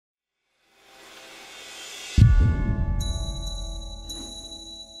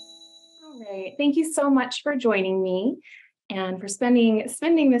Right. Thank you so much for joining me and for spending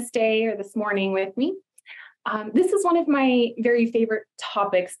this day or this morning with me. This is one of my very favorite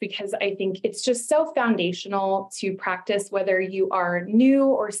topics because I think it's just so foundational to practice, whether you are new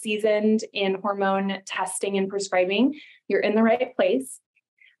or seasoned in hormone testing and prescribing, you're in the right place.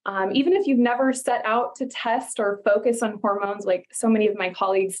 Even if you've never set out to test or focus on hormones, like so many of my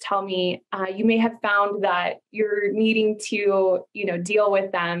colleagues tell me, you may have found that you're needing to, deal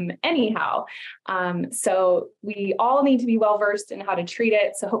with them anyhow. So we all need to be well versed in how to treat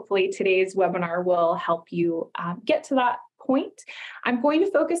it. So hopefully today's webinar will help you get to that point. I'm going to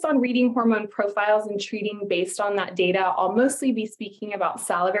focus on reading hormone profiles and treating based on that data. I'll mostly be speaking about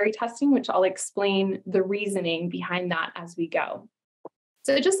salivary testing, which I'll explain the reasoning behind that as we go.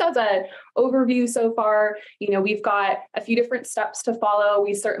 So just as an overview so far, we've got a few different steps to follow.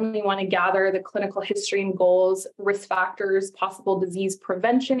 We certainly want to gather the clinical history and goals, risk factors, possible disease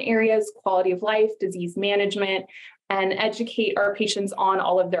prevention areas, quality of life, disease management, and educate our patients on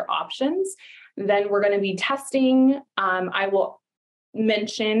all of their options. Then we're going to be testing. I will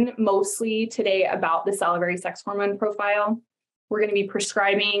mention mostly today about the salivary sex hormone profile. We're going to be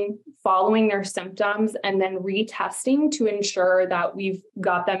prescribing, following their symptoms, and then retesting to ensure that we've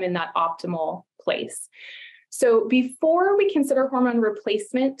got them in that optimal place. So before we consider hormone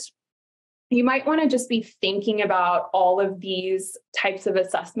replacement, you might want to just be thinking about all of these types of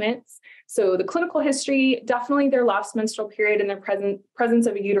assessments. So the clinical history, definitely their last menstrual period and their presence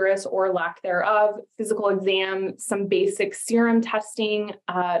of a uterus or lack thereof, physical exam, some basic serum testing,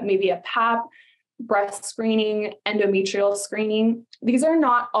 maybe a PAP, breast screening, endometrial screening. These are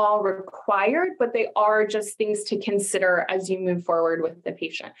not all required, but they are just things to consider as you move forward with the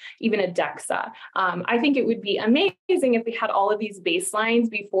patient, even a DEXA. I think it would be amazing if we had all of these baselines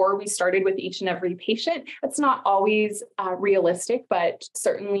before we started with each and every patient. It's not always realistic, but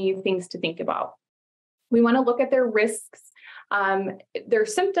certainly things to think about. We want to look at their risks, their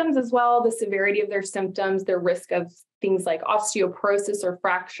symptoms as well, the severity of their symptoms, their risk of things like osteoporosis or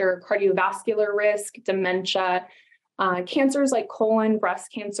fracture, cardiovascular risk, dementia, cancers like colon,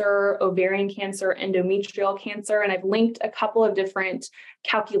 breast cancer, ovarian cancer, endometrial cancer. And I've linked a couple of different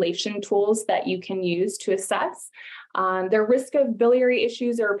calculation tools that you can use to assess their risk of biliary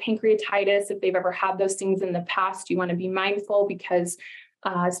issues or pancreatitis. If they've ever had those things in the past, you want to be mindful because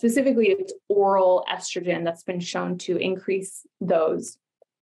specifically it's oral estrogen that's been shown to increase those.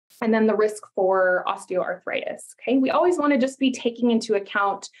 And then the risk for osteoarthritis. Okay, we always want to just be taking into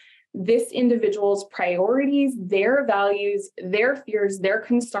account this individual's priorities, their values, their fears, their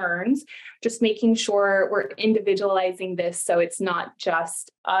concerns, just making sure we're individualizing this so it's not just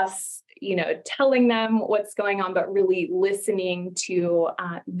us, telling them what's going on, but really listening to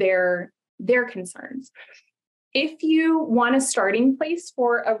their concerns. If you want a starting place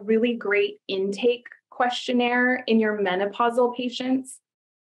for a really great intake questionnaire in your menopausal patients,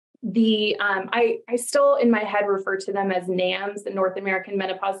 I still in my head refer to them as NAMS, the North American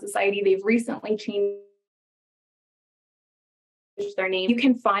Menopause Society. They've recently changed their name. You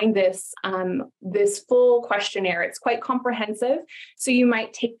can find this full questionnaire. It's quite comprehensive. So you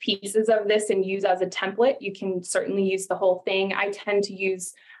might take pieces of this and use as a template. You can certainly use the whole thing. I tend to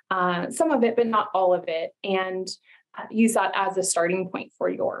use some of it, but not all of it, and use that as a starting point for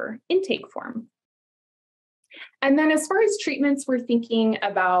your intake form. And then as far as treatments, we're thinking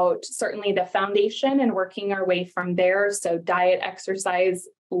about certainly the foundation and working our way from there. So diet, exercise,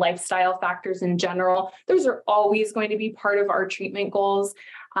 lifestyle factors in general, those are always going to be part of our treatment goals.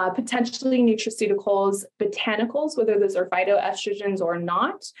 Potentially nutraceuticals, botanicals, whether those are phytoestrogens or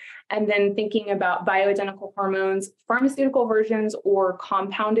not. And then thinking about bioidentical hormones, pharmaceutical versions or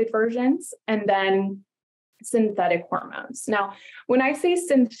compounded versions, and then synthetic hormones. Now, when I say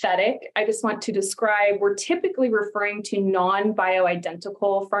synthetic, I just want to describe, we're typically referring to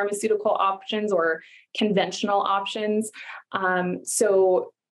non-bioidentical pharmaceutical options or conventional options.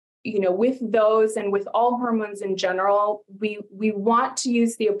 With those and with all hormones in general, we want to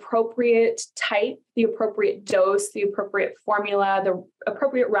use the appropriate type, the appropriate dose, the appropriate formula, the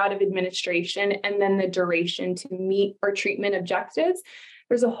appropriate route of administration, and then the duration to meet our treatment objectives.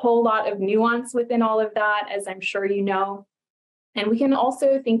 There's a whole lot of nuance within all of that, as I'm sure you know. And we can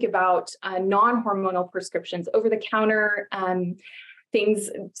also think about non-hormonal prescriptions, over-the-counter things,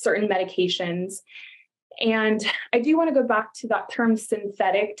 certain medications. And I do want to go back to that term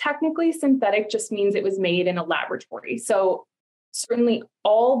synthetic. Technically, synthetic just means it was made in a laboratory. So certainly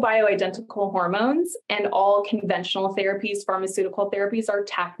all bioidentical hormones and all conventional therapies, pharmaceutical therapies are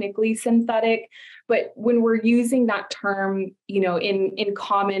technically synthetic. But when we're using that term, in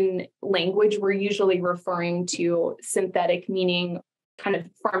common language, we're usually referring to synthetic, meaning kind of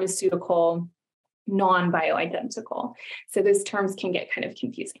pharmaceutical, non-bioidentical. So those terms can get kind of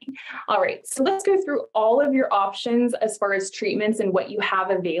confusing. All right, so let's go through all of your options as far as treatments and what you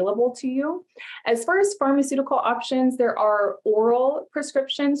have available to you. As far as pharmaceutical options, there are oral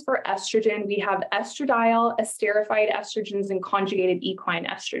prescriptions for estrogen. We have estradiol, esterified estrogens, and conjugated equine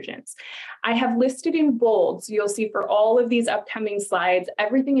estrogens. I have listed in bold, so you'll see for all of these upcoming slides,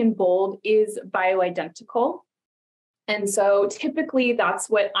 everything in bold is bioidentical. And so typically that's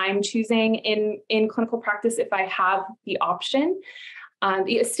what I'm choosing in clinical practice if I have the option.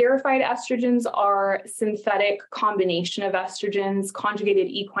 The esterified estrogens are synthetic combination of estrogens. Conjugated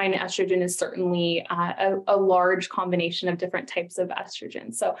equine estrogen is certainly a large combination of different types of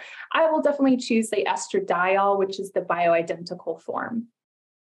estrogen. So I will definitely choose the estradiol, which is the bioidentical form.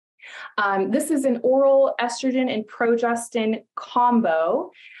 This is an oral estrogen and progestin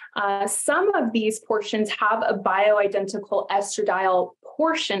combo. Some of these portions have a bioidentical estradiol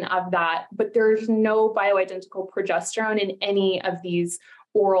portion of that, but there's no bioidentical progesterone in any of these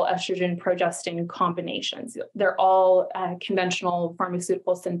oral estrogen progestin combinations. They're all conventional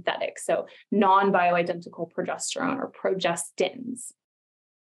pharmaceutical synthetics, so non-bioidentical progesterone or progestins.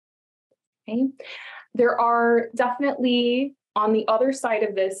 Okay. There are definitely, on the other side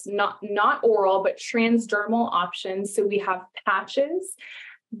of this, not oral, but transdermal options. So we have patches.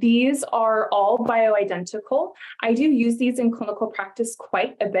 These are all bioidentical. I do use these in clinical practice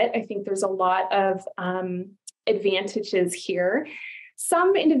quite a bit. I think there's a lot of advantages here.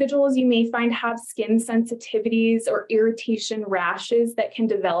 Some individuals you may find have skin sensitivities or irritation rashes that can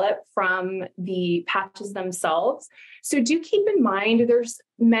develop from the patches themselves. So do keep in mind there's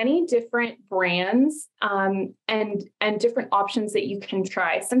many different brands and different options that you can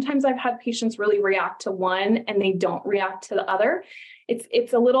try. Sometimes I've had patients really react to one and they don't react to the other.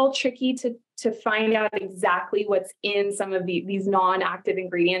 It's a little tricky to find out exactly what's in some of these non-active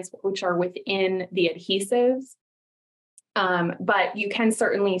ingredients, which are within the adhesives. But you can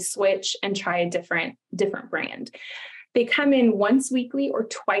certainly switch and try a different brand. They come in once weekly or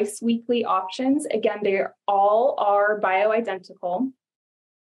twice weekly options. Again, they all are bioidentical.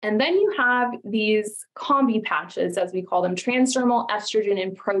 And then you have these combi patches, as we call them, transdermal estrogen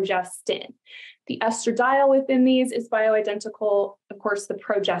and progestin. The estradiol within these is bioidentical. Of course, the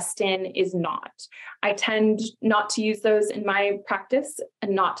progestin is not. I tend not to use those in my practice,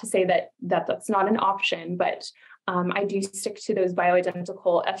 and not to say that that's not an option, but I do stick to those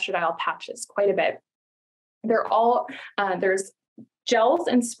bioidentical estradiol patches quite a bit. They're all, there's gels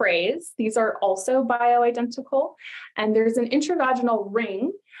and sprays. These are also bioidentical. And there's an intravaginal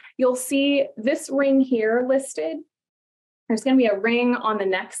ring. You'll see this ring here listed. There's going to be a ring on the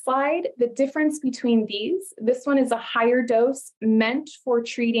next slide. The difference between these, this one is a higher dose meant for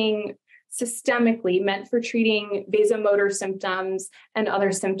treating systemically, meant for treating vasomotor symptoms and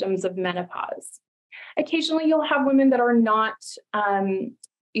other symptoms of menopause. Occasionally, you'll have women that are not,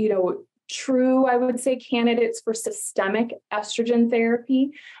 true, I would say, candidates for systemic estrogen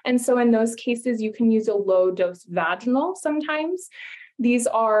therapy. And so in those cases, you can use a low dose vaginal sometimes. These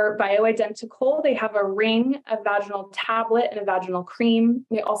are bioidentical. They have a ring, a vaginal tablet, and a vaginal cream.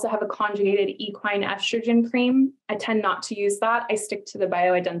 They also have a conjugated equine estrogen cream. I tend not to use that. I stick to the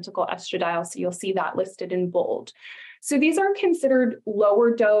bioidentical estradiol, so you'll see that listed in bold. So these are considered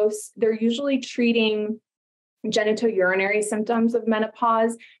lower dose. They're usually treating genitourinary symptoms of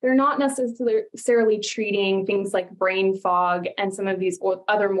menopause. They're not necessarily treating things like brain fog and some of these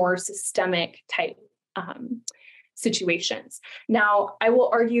other more systemic type situations. Now, I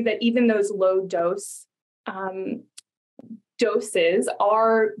will argue that even those low dose doses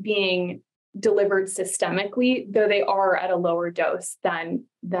are being delivered systemically, though they are at a lower dose than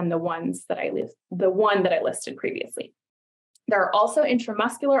the one that I listed previously. There are also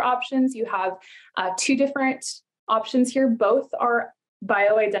intramuscular options. You have two different options here. Both are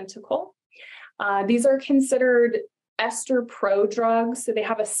bioidentical. These are considered ester prodrugs. So they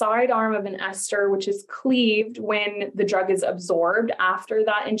have a side arm of an ester, which is cleaved when the drug is absorbed after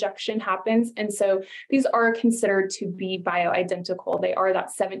that injection happens. And so these are considered to be bioidentical. They are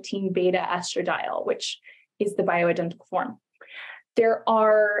that 17 beta estradiol, which is the bioidentical form. There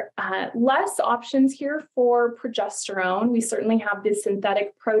are less options here for progesterone. We certainly have the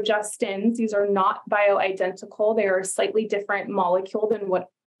synthetic progestins. These are not bioidentical. They are a slightly different molecule than what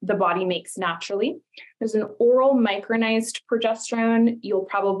the body makes naturally. There's an oral micronized progesterone. You'll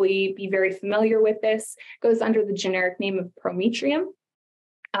probably be very familiar with this. It goes under the generic name of Prometrium.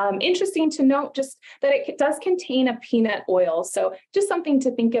 Interesting to note just that it does contain a peanut oil. So just something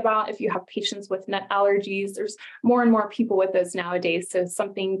to think about if you have patients with nut allergies. There's more and more people with those nowadays, so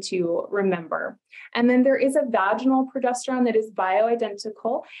something to remember. And then there is a vaginal progesterone that is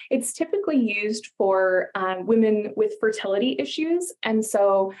bioidentical. It's typically used for women with fertility issues, and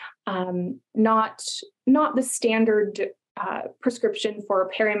so not the standard prescription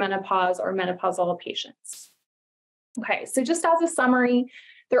for perimenopause or menopausal patients. Okay, so just as a summary,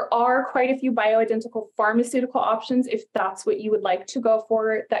 there are quite a few bioidentical pharmaceutical options if that's what you would like to go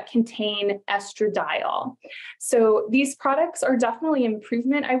for that contain estradiol. So these products are definitely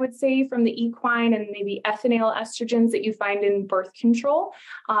improvement, I would say, from the equine and maybe ethinyl estrogens that you find in birth control,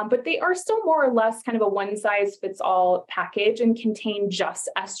 but they are still more or less kind of a one-size-fits-all package and contain just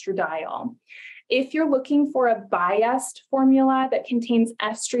estradiol. If you're looking for a biased formula that contains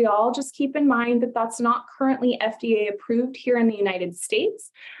estriol, just keep in mind that that's not currently FDA approved here in the United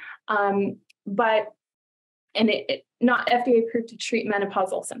States, but not FDA approved to treat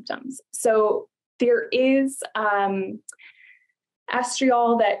menopausal symptoms. So there is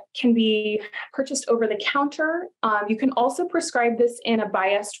estriol that can be purchased over the counter. You can also prescribe this in a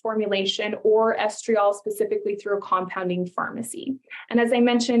biased formulation or estriol specifically through a compounding pharmacy. And as I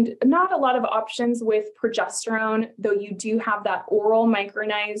mentioned, not a lot of options with progesterone, though you do have that oral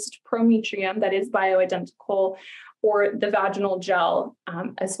micronized prometrium that is bioidentical, or the vaginal gel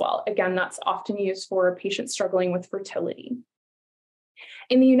as well. Again, that's often used for patients struggling with fertility.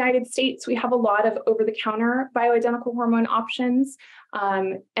 In the United States, we have a lot of over-the-counter bioidentical hormone options.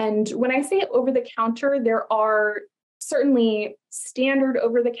 And when I say over-the-counter, there are certainly standard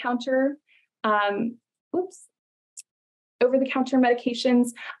over-the-counter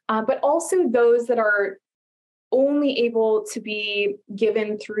medications, but also those that are only able to be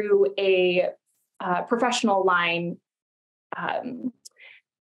given through a professional line,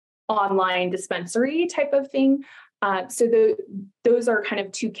 online dispensary type of thing. So those are kind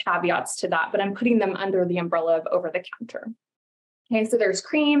of two caveats to that, but I'm putting them under the umbrella of over-the-counter. Okay, so there's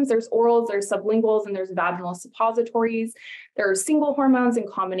creams, there's orals, there's sublinguals, and there's vaginal suppositories. There are single hormones and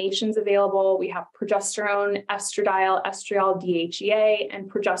combinations available. We have progesterone, estradiol, estriol, DHEA, and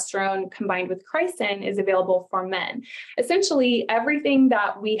progesterone combined with chrysin is available for men. Essentially, everything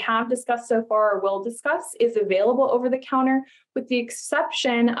that we have discussed so far or will discuss is available over the counter, with the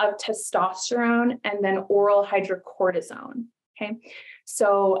exception of testosterone and then oral hydrocortisone. Okay,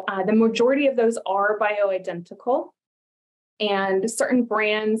 so the majority of those are bioidentical. And certain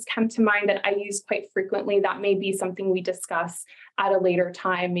brands come to mind that I use quite frequently. That may be something we discuss at a later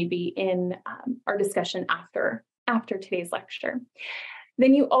time, maybe in our discussion after today's lecture.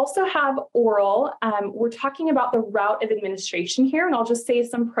 Then you also have oral. We're talking about the route of administration here, and I'll just say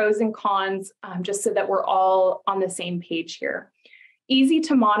some pros and cons just so that we're all on the same page here. Easy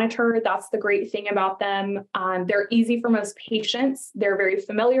to monitor, that's the great thing about them. They're easy for most patients. They're very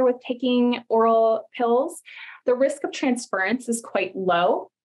familiar with taking oral pills. The risk of transference is quite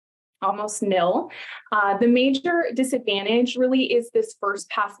low, almost nil. The major disadvantage really is this first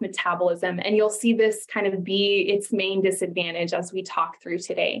pass metabolism, and you'll see this kind of be its main disadvantage as we talk through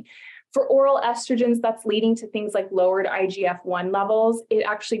today. For oral estrogens, that's leading to things like lowered IGF-1 levels. It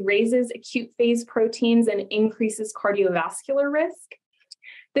actually raises acute phase proteins and increases cardiovascular risk.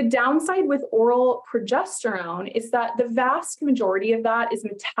 The downside with oral progesterone is that the vast majority of that is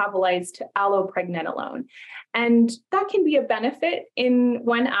metabolized to allopregnenolone. And that can be a benefit in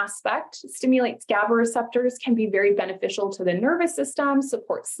one aspect. Stimulates GABA receptors, can be very beneficial to the nervous system,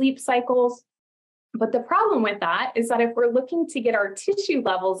 support sleep cycles. But the problem with that is that if we're looking to get our tissue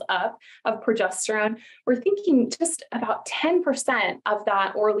levels up of progesterone, we're thinking just about 10% of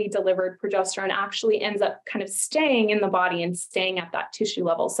that orally delivered progesterone actually ends up kind of staying in the body and staying at that tissue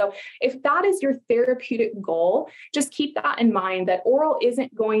level. So if that is your therapeutic goal, just keep that in mind, that oral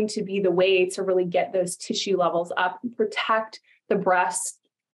isn't going to be the way to really get those tissue levels up and protect the breast,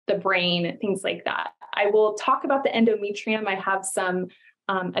 the brain, things like that. I will talk about the endometrium. I have some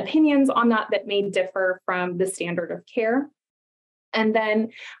opinions on that may differ from the standard of care. And then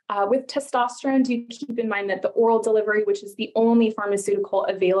with testosterone, do keep in mind that the oral delivery, which is the only pharmaceutical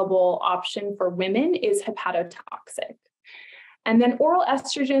available option for women, is hepatotoxic. And then oral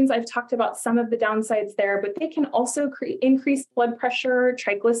estrogens, I've talked about some of the downsides there, but they can also increase blood pressure,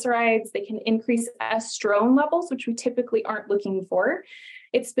 triglycerides, they can increase estrone levels, which we typically aren't looking for.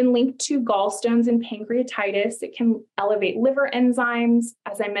 It's been linked to gallstones and pancreatitis. It can elevate liver enzymes,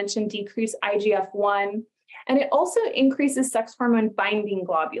 as I mentioned, decrease IGF-1, and it also increases sex hormone binding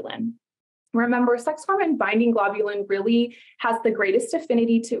globulin. Remember, sex hormone binding globulin really has the greatest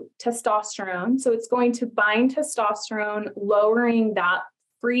affinity to testosterone, so it's going to bind testosterone, lowering that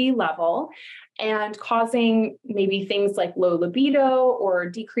free level and causing maybe things like low libido or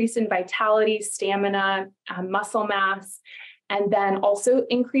decrease in vitality, stamina, muscle mass, and then also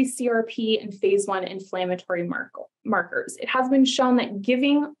increased CRP and phase 1 inflammatory markers. It has been shown that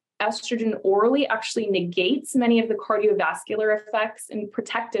giving estrogen orally actually negates many of the cardiovascular effects and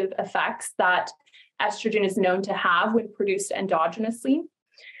protective effects that estrogen is known to have when produced endogenously.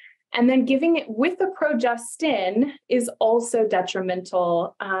 And then giving it with the progestin is also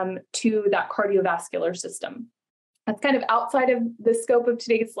detrimental to that cardiovascular system. That's kind of outside of the scope of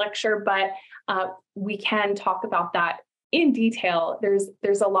today's lecture, but we can talk about that in detail.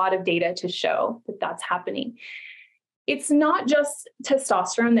 There's a lot of data to show that that's happening. It's not just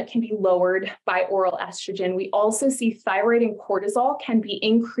testosterone that can be lowered by oral estrogen. We also see thyroid and cortisol can be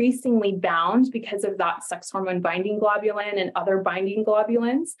increasingly bound because of that sex hormone binding globulin and other binding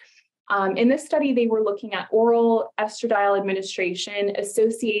globulins. In this study, they were looking at oral estradiol administration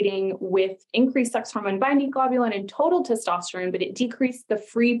associating with increased sex hormone binding globulin and total testosterone, but it decreased the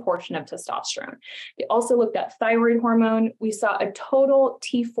free portion of testosterone. They also looked at thyroid hormone. We saw a total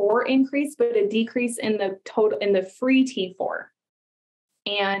T4 increase, but a decrease in the free T4.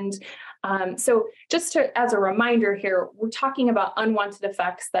 And so just as a reminder here, we're talking about unwanted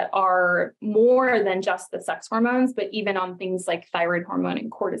effects that are more than just the sex hormones, but even on things like thyroid hormone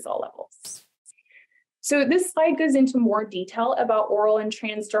and cortisol levels. So this slide goes into more detail about oral and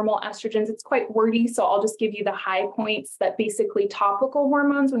transdermal estrogens. It's quite wordy, so I'll just give you the high points that basically topical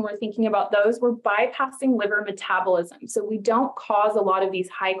hormones, when we're thinking about those, we're bypassing liver metabolism. So we don't cause a lot of these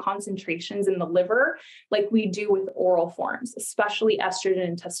high concentrations in the liver like we do with oral forms, especially estrogen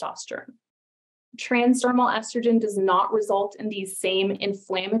and testosterone. Transdermal estrogen does not result in these same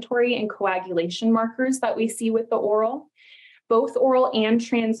inflammatory and coagulation markers that we see with the oral. Both oral and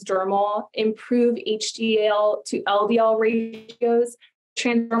transdermal improve HDL to LDL ratios.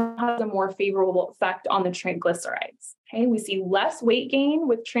 Transdermal has a more favorable effect on the triglycerides. Okay, we see less weight gain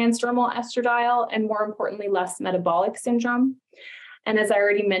with transdermal estradiol and, more importantly, less metabolic syndrome. And as I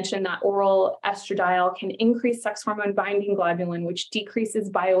already mentioned, that oral estradiol can increase sex hormone binding globulin, which decreases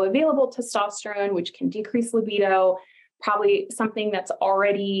bioavailable testosterone, which can decrease libido, probably something that's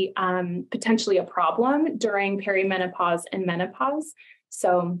already potentially a problem during perimenopause and menopause.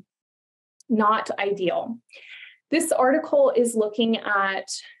 So not ideal. This article is looking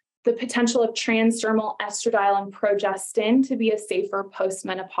at the potential of transdermal estradiol and progestin to be a safer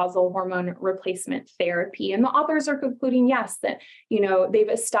postmenopausal hormone replacement therapy. And the authors are concluding, yes, that, they've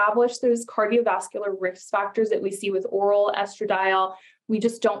established those cardiovascular risk factors that we see with oral estradiol. We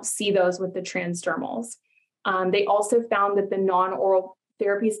just don't see those with the transdermals. They also found that the non-oral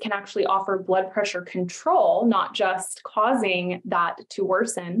therapies can actually offer blood pressure control, not just causing that to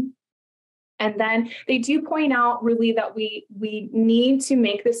worsen. And then they do point out really that we need to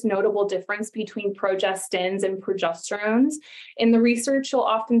make this notable difference between progestins and progesterones. In the research, you'll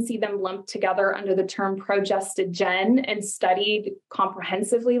often see them lumped together under the term progestogen and studied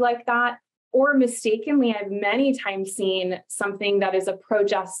comprehensively like that. Or mistakenly, I've many times seen something that is a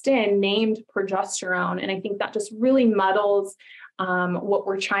progestin named progesterone. And I think that just really muddles what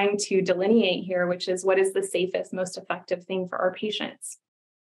we're trying to delineate here, which is what is the safest, most effective thing for our patients.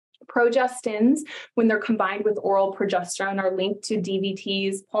 Progestins, when they're combined with oral progesterone, are linked to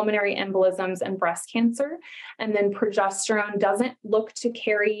DVTs, pulmonary embolisms, and breast cancer. And then progesterone doesn't look to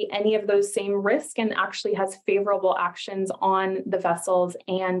carry any of those same risks and actually has favorable actions on the vessels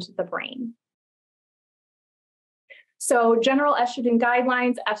and the brain. So general estrogen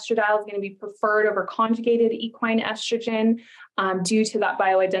guidelines, estradiol is going to be preferred over conjugated equine estrogen due to that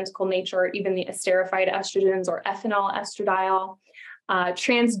bioidentical nature, or even the esterified estrogens or ethanol estradiol.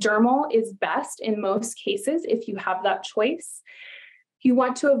 Transdermal is best in most cases if you have that choice. You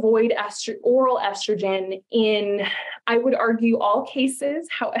want to avoid oral estrogen in, I would argue, all cases.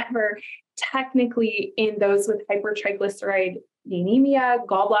 However, technically in those with hypertriglyceridemia,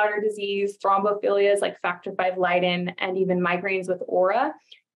 gallbladder disease, thrombophilias like factor V Leiden, and even migraines with aura,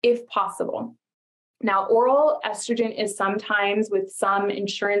 if possible. Now, oral estrogen is sometimes, with some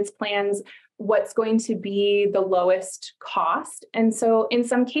insurance plans, what's going to be the lowest cost. And so in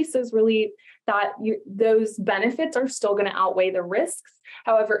some cases, really, those benefits are still going to outweigh the risks.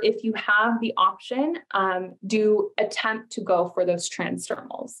 However, if you have the option, do attempt to go for those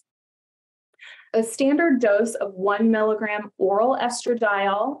transdermals. A standard dose of 1 milligram oral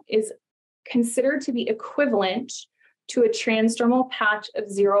estradiol is considered to be equivalent to a transdermal patch of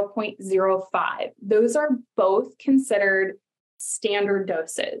 0.05. Those are both considered standard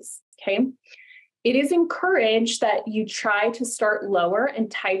doses, okay? It is encouraged that you try to start lower and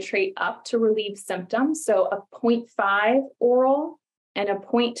titrate up to relieve symptoms. So a 0.5 oral and a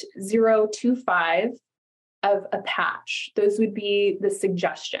 0.025 of a patch. Those would be the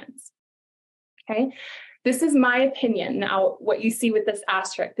suggestions. Okay. This is my opinion. Now, what you see with this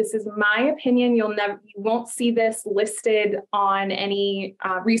asterisk, this is my opinion. You won't see this listed on any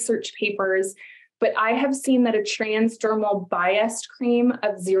research papers, but I have seen that a transdermal biased cream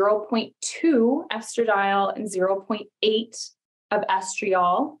of 0.2 estradiol and 0.8 of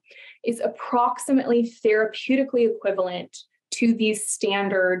estriol is approximately therapeutically equivalent to these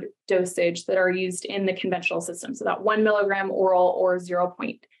standard dosage that are used in the conventional system. So that 1 milligram oral or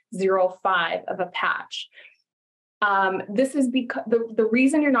 0.05 of a patch. This is because the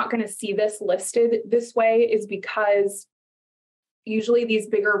reason you're not going to see this listed this way is because usually these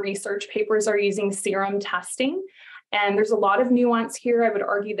bigger research papers are using serum testing. And there's a lot of nuance here. I would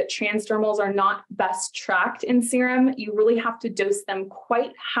argue that transdermals are not best tracked in serum. You really have to dose them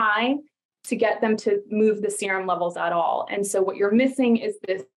quite high to get them to move the serum levels at all. And so what you're missing is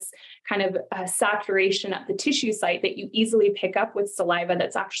this kind of saturation at the tissue site that you easily pick up with saliva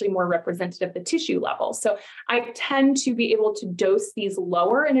that's actually more representative of the tissue level. So I tend to be able to dose these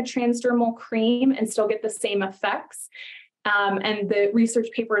lower in a transdermal cream and still get the same effects. And the research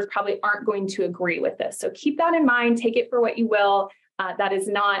papers probably aren't going to agree with this. So keep that in mind, take it for what you will. That is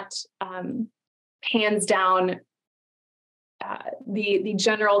not hands down the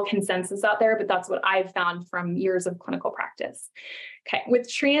general consensus out there, but that's what I've found from years of clinical practice. Okay, with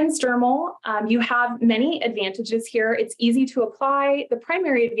transdermal, you have many advantages here. It's easy to apply. The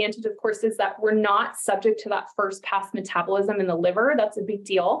primary advantage, of course, is that we're not subject to that first pass metabolism in the liver. That's a big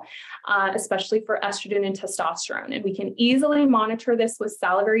deal, especially for estrogen and testosterone. And we can easily monitor this with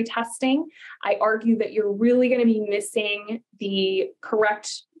salivary testing. I argue that you're really going to be missing the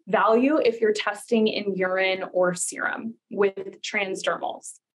correct value if you're testing in urine or serum with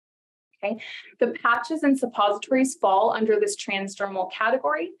transdermals. Okay, the patches and suppositories fall under this transdermal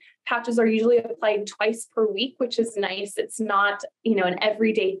category. Patches are usually applied twice per week, which is nice. It's not, an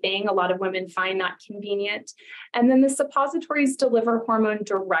everyday thing. A lot of women find that convenient. And then the suppositories deliver hormone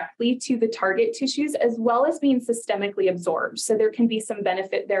directly to the target tissues, as well as being systemically absorbed. So there can be some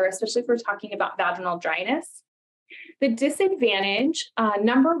benefit there, especially if we're talking about vaginal dryness. The disadvantage,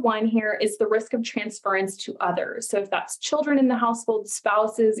 number one here, is the risk of transference to others. So if that's children in the household,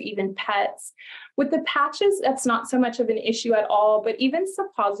 spouses, even pets. With the patches, that's not so much of an issue at all, but even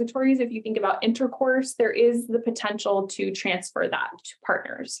suppositories, if you think about intercourse, there is the potential to transfer that to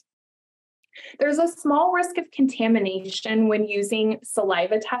partners. There's a small risk of contamination when using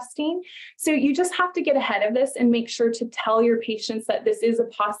saliva testing. So you just have to get ahead of this and make sure to tell your patients that this is a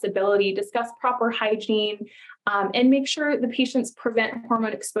possibility, discuss proper hygiene, and make sure the patients prevent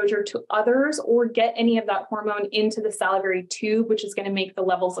hormone exposure to others or get any of that hormone into the salivary tube, which is going to make the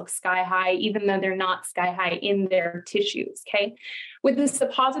levels look sky high, even though they're not sky high in their tissues, okay? With the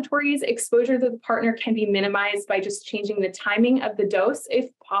suppositories, exposure to the partner can be minimized by just changing the timing of the dose if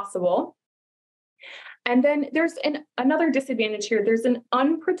possible. And then there's another disadvantage here. There's an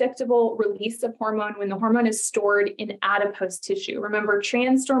unpredictable release of hormone when the hormone is stored in adipose tissue. Remember,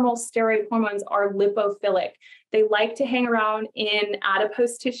 transdermal steroid hormones are lipophilic. They like to hang around in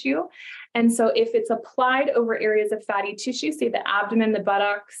adipose tissue. And so if it's applied over areas of fatty tissue, say the abdomen, the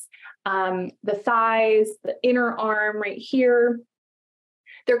buttocks, the thighs, the inner arm right here,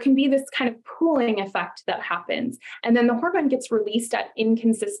 there can be this kind of pooling effect that happens. And then the hormone gets released at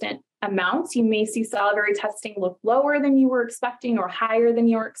inconsistent amounts. You may see salivary testing look lower than you were expecting or higher than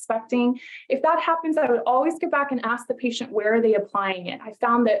you were expecting. If that happens, I would always go back and ask the patient, where are they applying it? I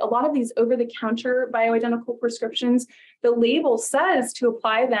found that a lot of these over-the-counter bioidentical prescriptions, the label says to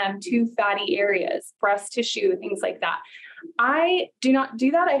apply them to fatty areas, breast tissue, things like that. I do not do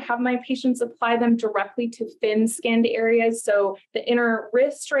that. I have my patients apply them directly to thin-skinned areas. So the inner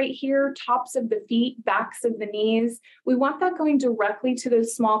wrist right here, tops of the feet, backs of the knees. We want that going directly to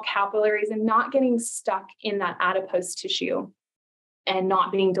those small capillaries and not getting stuck in that adipose tissue and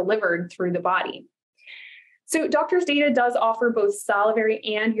not being delivered through the body. So Doctors Data does offer both salivary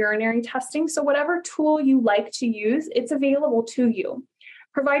and urinary testing. So whatever tool you like to use, it's available to you.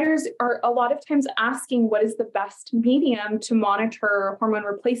 Providers are a lot of times asking what is the best medium to monitor hormone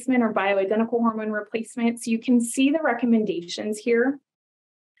replacement or bioidentical hormone replacement. So you can see the recommendations here.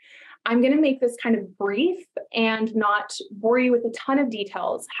 I'm going to make this kind of brief and not bore you with a ton of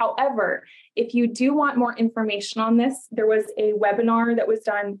details. However, if you do want more information on this, there was a webinar that was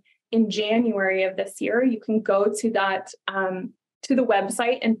done in January of this year. You can go to that to the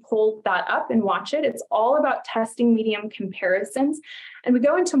website and pull that up and watch it. It's all about testing medium comparisons. And we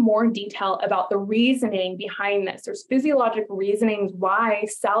go into more detail about the reasoning behind this. There's physiologic reasonings why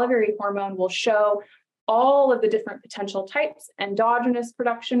salivary hormone will show all of the different potential types: endogenous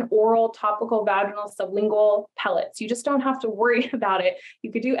production, oral, topical, vaginal, sublingual, pellets. You just don't have to worry about it.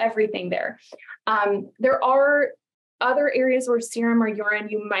 You could do everything there. There are other areas where serum or urine,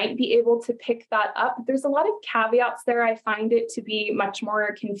 you might be able to pick that up. There's a lot of caveats there. I find it to be much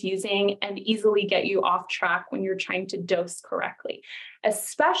more confusing and easily get you off track when you're trying to dose correctly.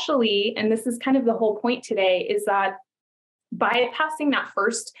 Especially, and this is kind of the whole point today, is that bypassing that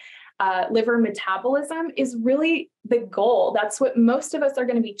first liver metabolism is really the goal. That's what most of us are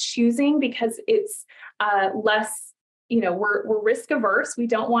going to be choosing because it's less, we're risk averse. We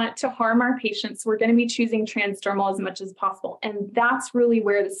don't want to harm our patients. We're going to be choosing transdermal as much as possible. And that's really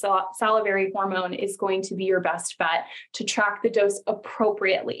where the salivary hormone is going to be your best bet to track the dose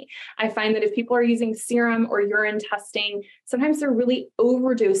appropriately. I find that if people are using serum or urine testing, sometimes they're really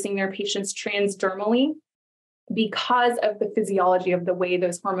overdosing their patients transdermally because of the physiology of the way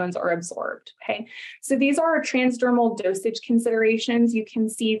those hormones are absorbed, okay? So these are our transdermal dosage considerations. You can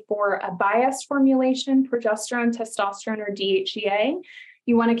see for a biased formulation, progesterone, testosterone, or DHEA.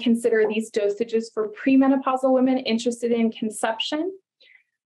 You want to consider these dosages for premenopausal women interested in conception,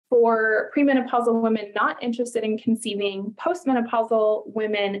 for premenopausal women not interested in conceiving, postmenopausal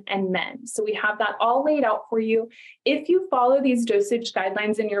women, and men. So we have that all laid out for you. If you follow these dosage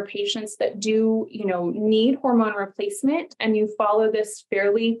guidelines in your patients that do, need hormone replacement, and you follow this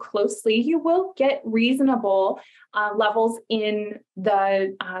fairly closely, you will get reasonable levels in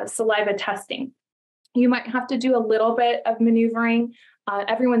the saliva testing. You might have to do a little bit of maneuvering.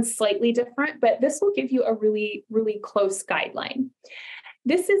 Everyone's slightly different, but this will give you a really, really close guideline.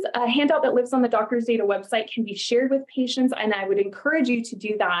 This is a handout that lives on the Doctor's Data website, can be shared with patients, and I would encourage you to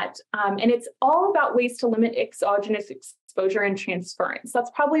do that. And it's all about ways to limit exogenous exposure and transference. That's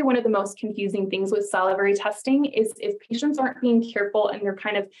probably one of the most confusing things with salivary testing is if patients aren't being careful and they're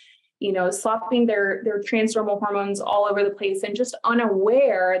kind of, swapping their transdermal hormones all over the place and just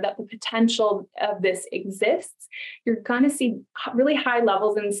unaware that the potential of this exists, you're going to see really high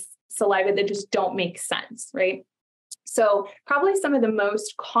levels in saliva that just don't make sense, right? So probably some of the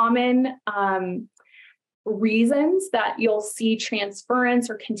most common reasons that you'll see transference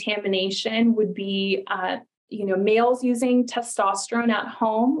or contamination would be, males using testosterone at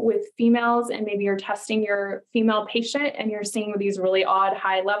home with females, and maybe you're testing your female patient and you're seeing these really odd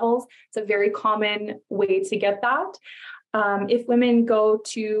high levels. It's a very common way to get that. If women go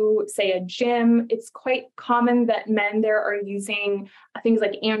to, say, a gym, it's quite common that men there are using things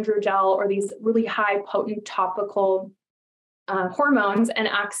like androgel or these really high potent topical hormones and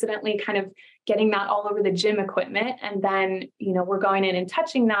accidentally kind of getting that all over the gym equipment. And then, we're going in and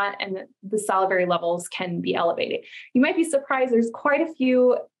touching that, and the salivary levels can be elevated. You might be surprised, there's quite a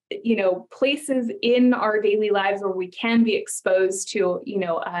few, places in our daily lives where we can be exposed to,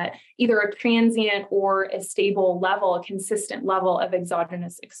 either a transient or a stable level, a consistent level of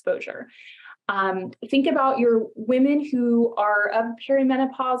exogenous exposure. Think about your women who are of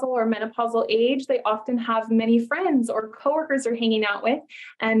perimenopausal or menopausal age. They often have many friends or coworkers they're hanging out with,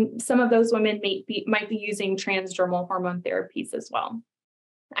 and some of those women might be using transdermal hormone therapies as well.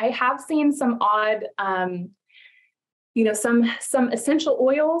 I have seen some odd, some essential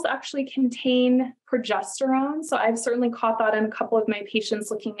oils actually contain progesterone. So I've certainly caught that in a couple of my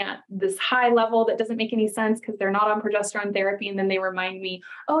patients looking at this high level that doesn't make any sense because they're not on progesterone therapy. And then they remind me,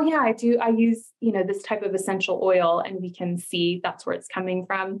 oh yeah, I use, this type of essential oil, and we can see that's where it's coming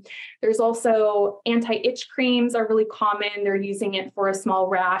from. There's also anti-itch creams are really common. They're using it for a small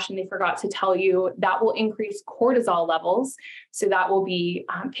rash and they forgot to tell you that will increase cortisol levels. So that will be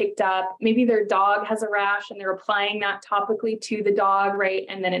picked up. Maybe their dog has a rash and they're applying that topically to the dog, right?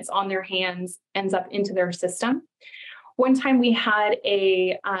 And then it's on their hands, ends up into their system. One time we had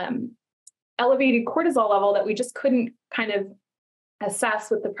a elevated cortisol level that we just couldn't kind of assess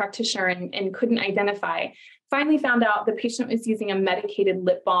with the practitioner and couldn't identify. Finally found out the patient was using a medicated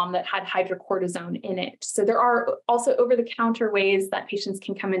lip balm that had hydrocortisone in it. So there are also over-the-counter ways that patients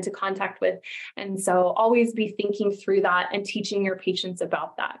can come into contact with. And so always be thinking through that and teaching your patients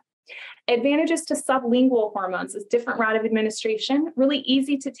about that. Advantages to sublingual hormones is different route of administration, really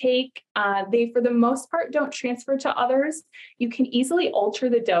easy to take. They, for the most part, don't transfer to others. You can easily alter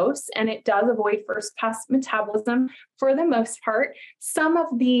the dose, and it does avoid first pass metabolism for the most part. Some of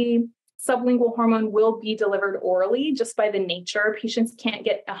the sublingual hormone will be delivered orally just by the nature. Patients can't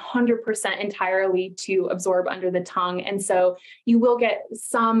get 100% entirely to absorb under the tongue. And so you will get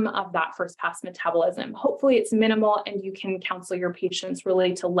some of that first pass metabolism. Hopefully it's minimal and you can counsel your patients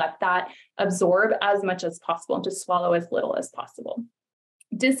really to let that absorb as much as possible and to swallow as little as possible.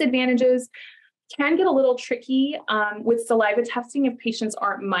 Disadvantages. Can get a little tricky with saliva testing if patients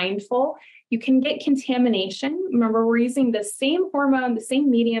aren't mindful. You can get contamination. Remember, we're using the same hormone, the same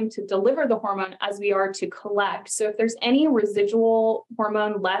medium to deliver the hormone as we are to collect. So if there's any residual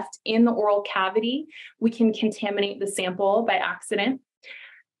hormone left in the oral cavity, we can contaminate the sample by accident.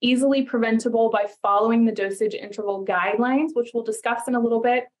 Easily preventable by following the dosage interval guidelines, which we'll discuss in a little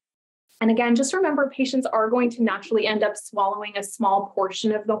bit. And again, just remember, patients are going to naturally end up swallowing a small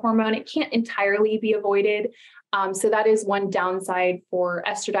portion of the hormone. It can't entirely be avoided. So that is one downside for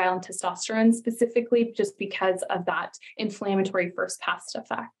estradiol and testosterone specifically, just because of that inflammatory first pass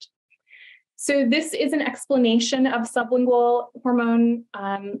effect. So this is an explanation of sublingual hormone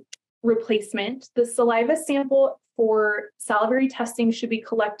replacement. The saliva sample for salivary testing should be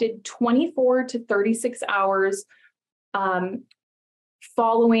collected 24 to 36 hours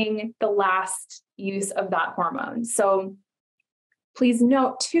following the last use of that hormone. So please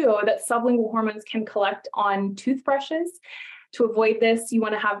note too that sublingual hormones can collect on toothbrushes. To avoid this, you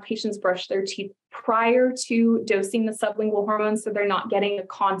want to have patients brush their teeth prior to dosing the sublingual hormones so they're not getting a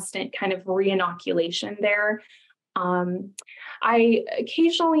constant kind of re-inoculation there. I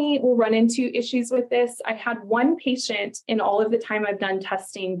occasionally will run into issues with this. I had one patient in all of the time I've done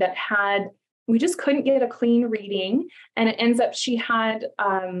testing that we just couldn't get a clean reading, and it ends up she had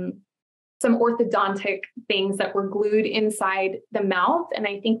some orthodontic things that were glued inside the mouth. And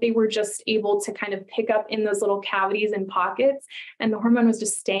I think they were just able to kind of pick up in those little cavities and pockets, and the hormone was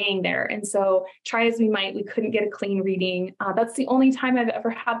just staying there. And so try as we might, we couldn't get a clean reading. That's the only time I've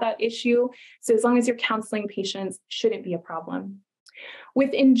ever had that issue. So as long as you're counseling patients, shouldn't be a problem.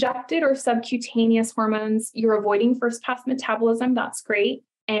 With injected or subcutaneous hormones, you're avoiding first pass metabolism. That's great.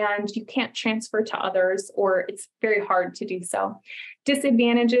 And you can't transfer to others, or it's very hard to do so.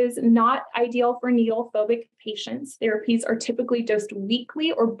 Disadvantages: not ideal for needle phobic patients. Therapies are typically dosed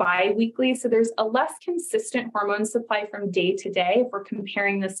weekly or bi-weekly, so there's a less consistent hormone supply from day to day if we're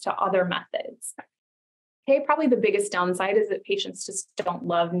comparing this to other methods. Okay, probably the biggest downside is that patients just don't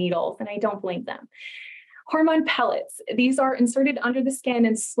love needles, and I don't blame them. Hormone pellets. These are inserted under the skin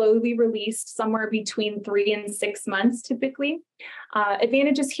and slowly released somewhere between 3 and 6 months typically.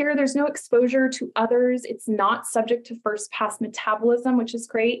 Advantages here: there's no exposure to others. It's not subject to first pass metabolism, which is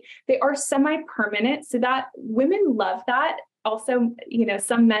great. They are semi-permanent, so that women love that. Also,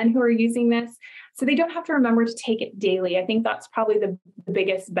 some men who are using this, so they don't have to remember to take it daily. I think that's probably the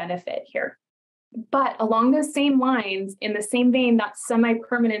biggest benefit here. But along those same lines, in the same vein, that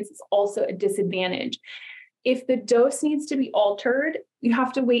semi-permanence is also a disadvantage. If the dose needs to be altered, you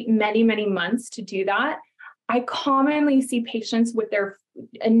have to wait many, many months to do that. I commonly see patients with their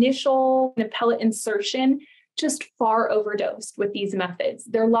initial pellet insertion just far overdosed with these methods.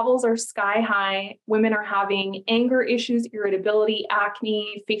 Their levels are sky high. Women are having anger issues, irritability,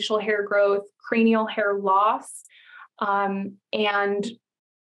 acne, facial hair growth, cranial hair loss,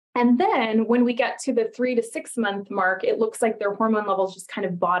 and then when we get to the 3 to 6 month mark, it looks like their hormone levels just kind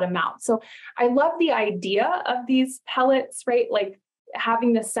of bottom out. So I love the idea of these pellets, right? Like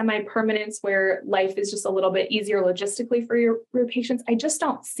having the semi-permanence where life is just a little bit easier logistically for your patients. I just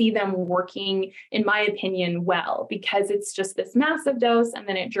don't see them working, in my opinion, well, because it's just this massive dose and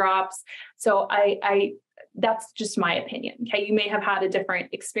then it drops. So that's just my opinion. Okay. You may have had a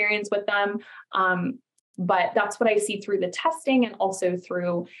different experience with them. But that's what I see through the testing and also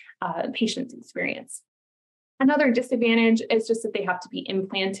through patients' experience. Another disadvantage is just that they have to be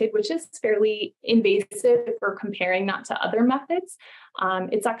implanted, which is fairly invasive if we're comparing that to other methods.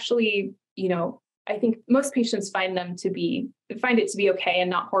 It's actually, I think most patients find it to be okay and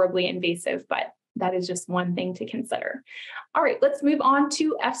not horribly invasive, but that is just one thing to consider. All right, let's move on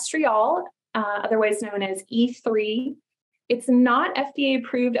to estriol, otherwise known as E3. It's not FDA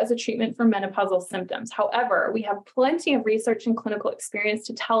approved as a treatment for menopausal symptoms. However, we have plenty of research and clinical experience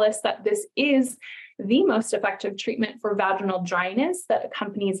to tell us that this is the most effective treatment for vaginal dryness that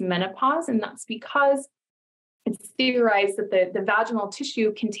accompanies menopause. And that's because it's theorized that the vaginal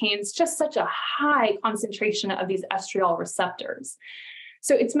tissue contains just such a high concentration of these estriol receptors.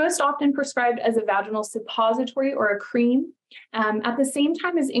 So it's most often prescribed as a vaginal suppository or a cream. At the same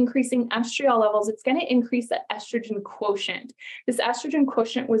time as increasing estriol levels, it's going to increase the estrogen quotient. This estrogen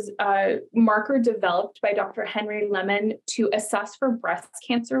quotient was a marker developed by Dr. Henry Lemon to assess for breast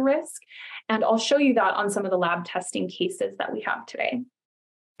cancer risk. And I'll show you that on some of the lab testing cases that we have today.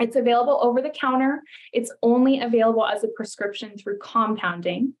 It's available over the counter. It's only available as a prescription through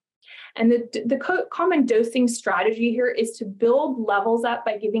compounding. And the common dosing strategy here is to build levels up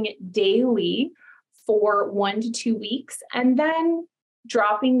by giving it daily for 1 to 2 weeks, and then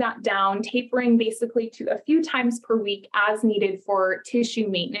dropping that down, tapering basically to a few times per week as needed for tissue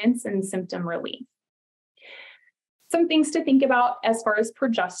maintenance and symptom relief. Some things to think about as far as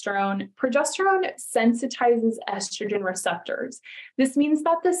progesterone. Progesterone sensitizes estrogen receptors. This means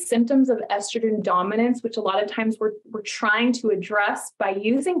that the symptoms of estrogen dominance, which a lot of times we're trying to address by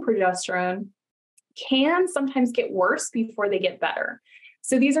using progesterone, can sometimes get worse before they get better.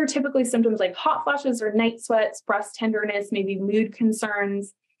 So these are typically symptoms like hot flashes or night sweats, breast tenderness, maybe mood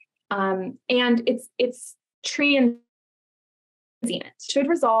concerns, and it's transient. It should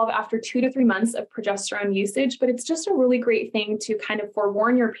resolve after 2 to 3 months of progesterone usage, but it's just a really great thing to kind of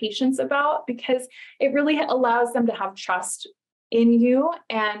forewarn your patients about, because it really allows them to have trust in you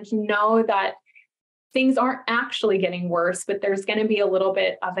and know that things aren't actually getting worse, but there's going to be a little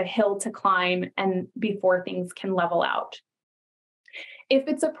bit of a hill to climb and before things can level out. If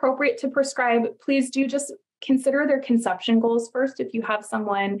it's appropriate to prescribe, please do just consider their conception goals first. If you have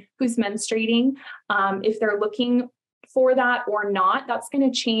someone who's menstruating, if they're looking for that or not, that's going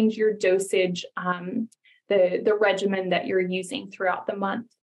to change your dosage, the regimen that you're using throughout the month.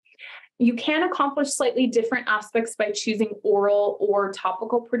 You can accomplish slightly different aspects by choosing oral or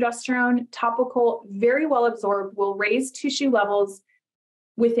topical progesterone. Topical, very well absorbed, will raise tissue levels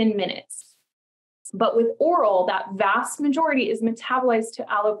within minutes. But with oral, that vast majority is metabolized to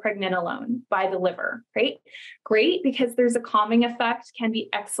allopregnanolone by the liver, right? Great, because there's a calming effect, can be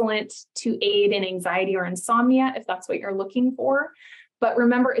excellent to aid in anxiety or insomnia if that's what you're looking for. But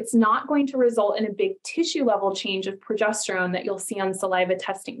remember, it's not going to result in a big tissue level change of progesterone that you'll see on saliva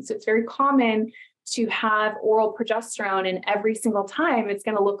testing. So it's very common to have oral progesterone, and every single time it's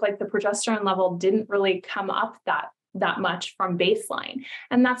going to look like the progesterone level didn't really come up that much from baseline.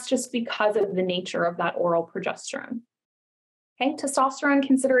 And that's just because of the nature of that oral progesterone. Okay, testosterone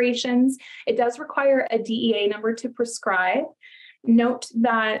considerations. It does require a DEA number to prescribe. Note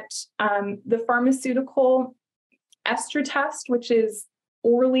that the pharmaceutical ester test, which is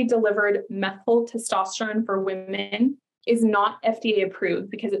orally delivered methyl testosterone for women, is not FDA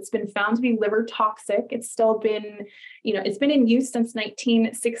approved because it's been found to be liver toxic. It's still been, it's been in use since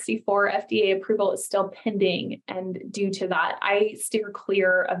 1964. FDA approval is still pending. And due to that, I steer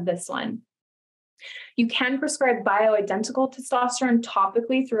clear of this one. You can prescribe bioidentical testosterone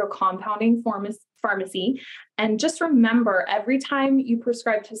topically through a compounding pharmacy. And just remember, every time you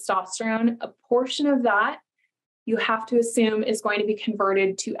prescribe testosterone, a portion of that you have to assume is going to be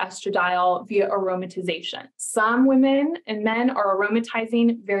converted to estradiol via aromatization. Some women and men are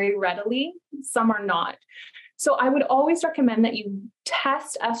aromatizing very readily, some are not. So I would always recommend that you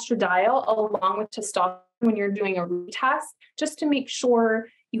test estradiol along with testosterone when you're doing a retest, just to make sure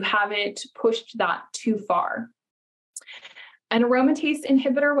you haven't pushed that too far. An aromatase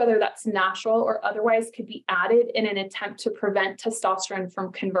inhibitor, whether that's natural or otherwise, could be added in an attempt to prevent testosterone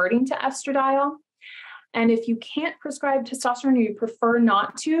from converting to estradiol. And if you can't prescribe testosterone or you prefer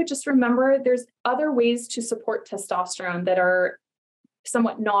not to, just remember there's other ways to support testosterone that are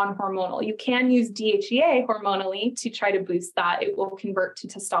somewhat non-hormonal. You can use DHEA hormonally to try to boost that. It will convert to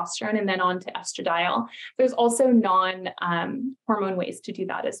testosterone and then on to estradiol. There's also non-hormone ways to do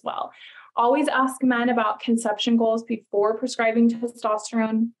that as well. Always ask men about conception goals before prescribing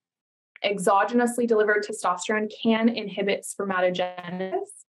testosterone. Exogenously delivered testosterone can inhibit spermatogenesis.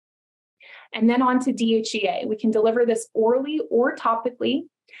 And then on to DHEA. We can deliver this orally or topically.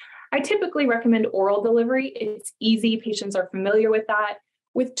 I typically recommend oral delivery. It's easy. Patients are familiar with that.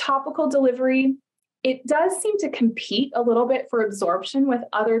 With topical delivery, it does seem to compete a little bit for absorption with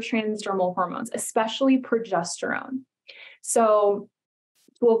other transdermal hormones, especially progesterone. So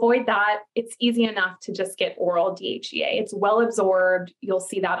to avoid that, it's easy enough to just get oral DHEA. It's well absorbed. You'll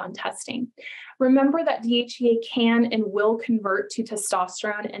see that on testing. Remember that DHEA can and will convert to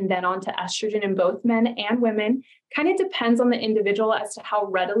testosterone and then onto estrogen in both men and women. Kind of depends on the individual as to how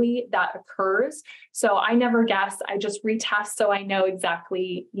readily that occurs. So I never guess. I just retest so I know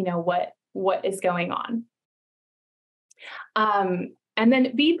exactly, what is going on. And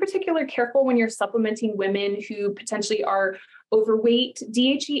then be particularly careful when you're supplementing women who potentially are overweight.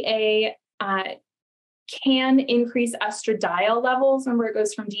 DHEA can increase estradiol levels. Remember, it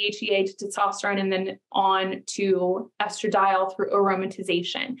goes from DHEA to testosterone and then on to estradiol through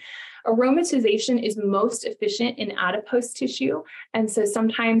aromatization. Aromatization is most efficient in adipose tissue. And so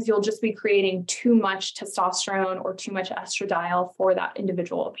sometimes you'll just be creating too much testosterone or too much estradiol for that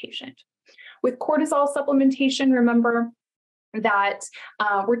individual patient. With cortisol supplementation, remember that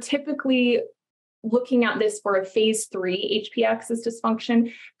we're typically looking at this for a phase 3 HPA axis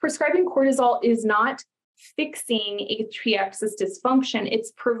dysfunction. Prescribing cortisol is not fixing HPA axis dysfunction.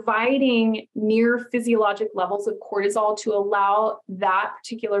 It's providing near physiologic levels of cortisol to allow that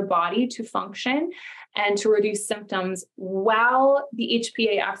particular body to function and to reduce symptoms while the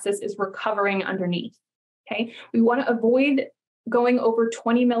HPA axis is recovering underneath. Okay, we want to avoid going over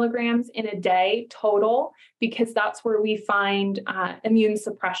 20 milligrams in a day total, because that's where we find immune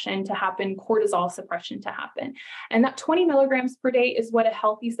suppression to happen, cortisol suppression to happen. And that 20 milligrams per day is what a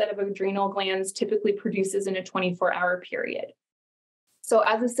healthy set of adrenal glands typically produces in a 24-hour period. So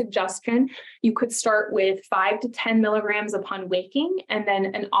as a suggestion, you could start with 5 to 10 milligrams upon waking, and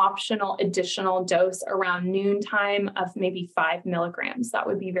then an optional additional dose around noontime of maybe 5 milligrams. That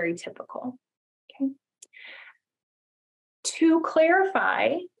would be very typical. Okay. To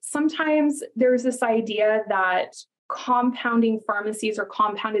clarify, sometimes there's this idea that compounding pharmacies or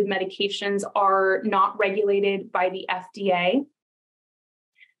compounded medications are not regulated by the FDA.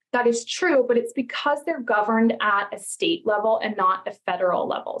 That is true, but it's because they're governed at a state level and not a federal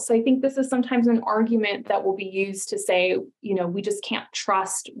level. So I think this is sometimes an argument that will be used to say, we just can't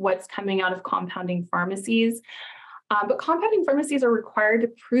trust what's coming out of compounding pharmacies. But compounding pharmacies are required to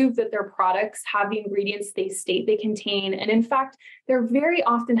prove that their products have the ingredients they state they contain. And in fact, they're very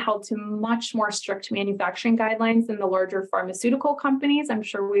often held to much more strict manufacturing guidelines than the larger pharmaceutical companies. I'm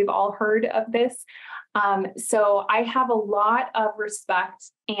sure we've all heard of this. So I have a lot of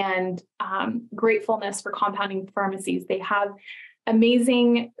respect and gratefulness for compounding pharmacies. They have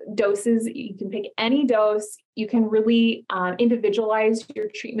amazing doses. You can pick any dose. You can really individualize your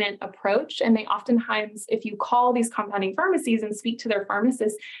treatment approach. And they oftentimes, if you call these compounding pharmacies and speak to their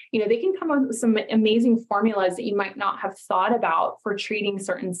pharmacists, they can come up with some amazing formulas that you might not have thought about for treating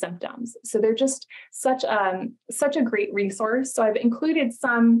certain symptoms. So they're just such a great resource. So I've included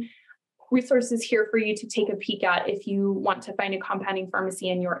some resources here for you to take a peek at if you want to find a compounding pharmacy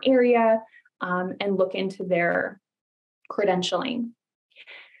in your area and look into their credentialing.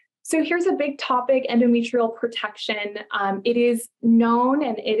 So here's a big topic, endometrial protection. It is known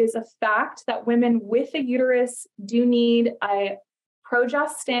and it is a fact that women with a uterus do need a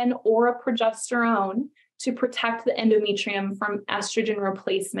progestin or a progesterone to protect the endometrium from estrogen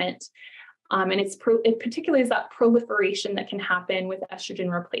replacement. And it particularly is that proliferation that can happen with estrogen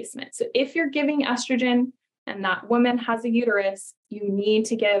replacement. So if you're giving estrogen and that woman has a uterus, you need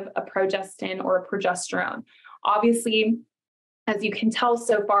to give a progestin or a progesterone. Obviously, as you can tell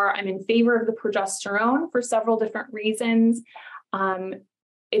so far, I'm in favor of the progesterone for several different reasons.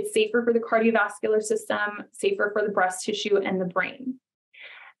 It's safer for the cardiovascular system, safer for the breast tissue and the brain.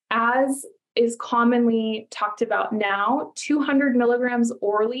 As is commonly talked about now, 200 milligrams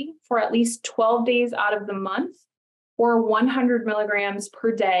orally for at least 12 days out of the month, or 100 milligrams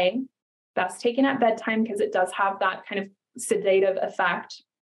per day. Best taken at bedtime because it does have that kind of sedative effect.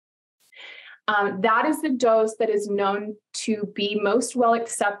 That is the dose that is known to be most well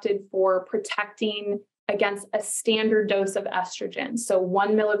accepted for protecting against a standard dose of estrogen. So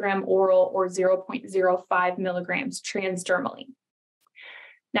 1 milligram oral or 0.05 milligrams transdermally.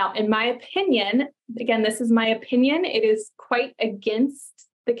 Now, in my opinion, again, this is my opinion, it is quite against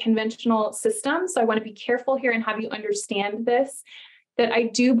the conventional system. So I want to be careful here and have you understand this, that I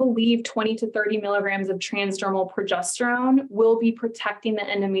do believe 20 to 30 milligrams of transdermal progesterone will be protecting the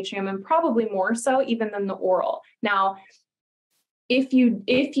endometrium, and probably more so even than the oral. Now, if you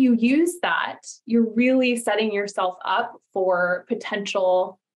use that, you're really setting yourself up for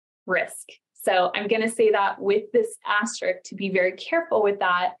potential risk. So I'm going to say that with this asterisk to be very careful with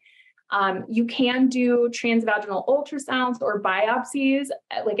that. You can do transvaginal ultrasounds or biopsies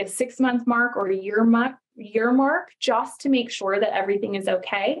at like a 6-month mark or a year mark, just to make sure that everything is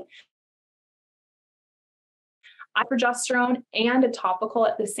okay. Progesterone and a topical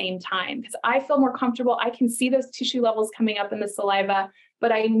at the same time, because I feel more comfortable. I can see those tissue levels coming up in the saliva,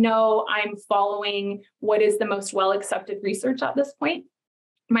 but I know I'm following what is the most well-accepted research at this point.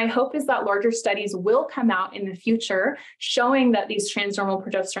 My hope is that larger studies will come out in the future showing that these transdermal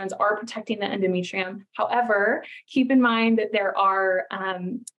progesterones are protecting the endometrium. However, keep in mind that there are,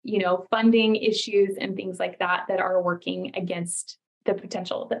 funding issues and things like that that are working against the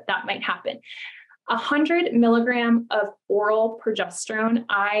potential that that might happen. 100 milligram of oral progesterone,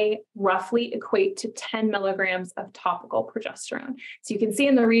 I roughly equate to 10 milligrams of topical progesterone. So you can see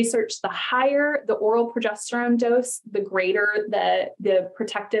in the research, the higher the oral progesterone dose, the greater the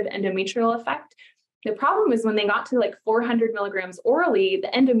protective endometrial effect. The problem is when they got to like 400 milligrams orally, the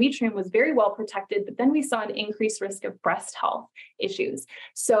endometrium was very well protected, but then we saw an increased risk of breast health issues.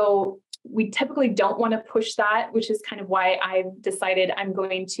 So we typically don't want to push that, which is kind of why I've decided I'm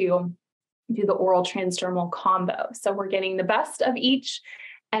going to do the oral transdermal combo. So we're getting the best of each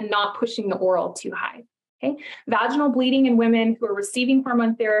and not pushing the oral too high. Okay. Vaginal bleeding in women who are receiving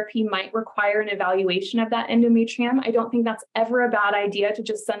hormone therapy might require an evaluation of that endometrium. I don't think that's ever a bad idea to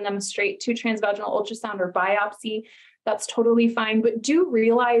just send them straight to transvaginal ultrasound or biopsy. That's totally fine. But do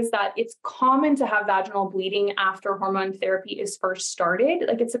realize that it's common to have vaginal bleeding after hormone therapy is first started.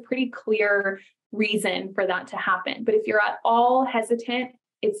 Like, it's a pretty clear reason for that to happen. But if you're at all hesitant,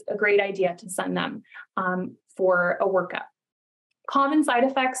 it's a great idea to send them for a workup. Common side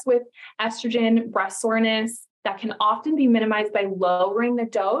effects with estrogen, breast soreness, that can often be minimized by lowering the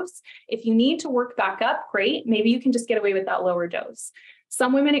dose. If you need to work back up, great. Maybe you can just get away with that lower dose.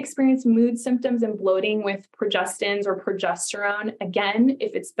 Some women experience mood symptoms and bloating with progestins or progesterone. Again,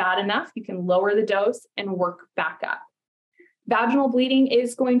 if it's bad enough, you can lower the dose and work back up. Vaginal bleeding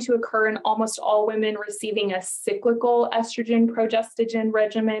is going to occur in almost all women receiving a cyclical estrogen progestogen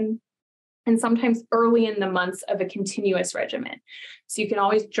regimen, and sometimes early in the months of a continuous regimen. So you can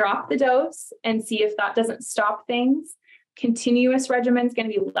always drop the dose and see if that doesn't stop things. Continuous regimen is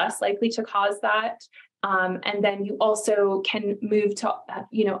going to be less likely to cause that. And then you also can move to,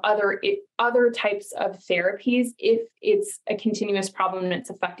 other types of therapies if it's a continuous problem and it's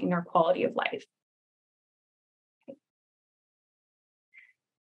affecting their quality of life. Okay.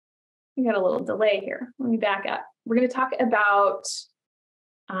 We got a little delay here. Let me back up. We're going to talk about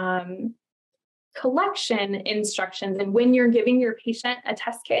collection instructions. And when you're giving your patient a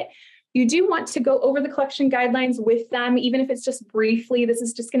test kit, you do want to go over the collection guidelines with them, even if it's just briefly. This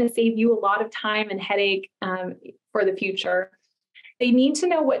is just going to save you a lot of time and headache for the future. They need to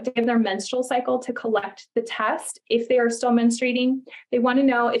know what day of their menstrual cycle to collect the test. If they are still menstruating, they want to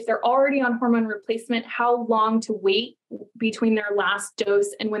know if they're already on hormone replacement, how long to wait between their last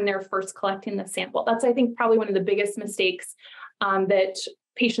dose and when they're first collecting the sample. That's, I think, probably one of the biggest mistakes that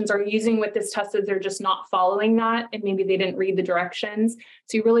patients are using with this test, is they're just not following that, and maybe they didn't read the directions.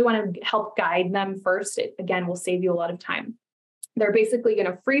 So you really want to help guide them first. It, again, will save you a lot of time. They're basically going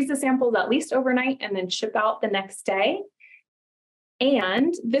to freeze the samples at least overnight and then ship out the next day.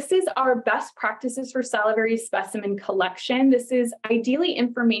 And this is our best practices for salivary specimen collection. This is ideally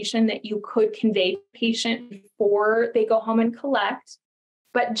information that you could convey to the patient before they go home and collect.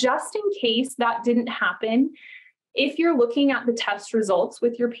 But just in case that didn't happen, if you're looking at the test results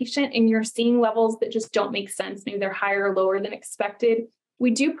with your patient and you're seeing levels that just don't make sense, maybe they're higher or lower than expected,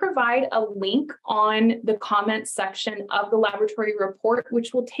 we do provide a link on the comments section of the laboratory report,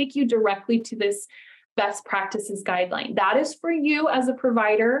 which will take you directly to this best practices guideline. That is for you as a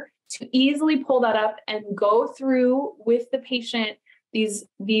provider to easily pull that up and go through with the patient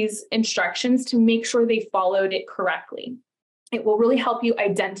these instructions to make sure they followed it correctly. It will really help you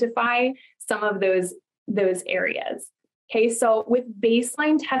identify some of those areas. Okay, so with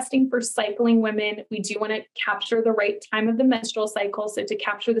baseline testing for cycling women, we do want to capture the right time of the menstrual cycle. So to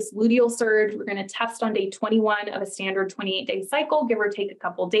capture this luteal surge, we're going to test on day 21 of a standard 28-day cycle, give or take a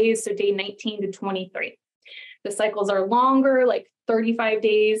couple days, so day 19 to 23. The cycles are longer, like 35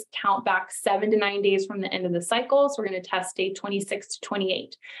 days, count back 7 to 9 days from the end of the cycle. So we're going to test day 26 to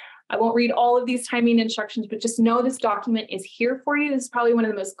 28. I won't read all of these timing instructions, but just know this document is here for you. This is probably one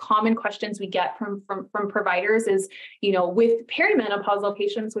of the most common questions we get from providers is, with perimenopausal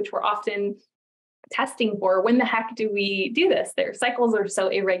patients, which we're often testing for, when the heck do we do this? Their cycles are so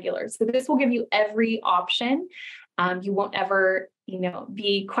irregular. So this will give you every option. You won't ever,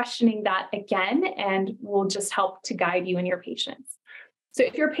 be questioning that again, and will just help to guide you and your patients. So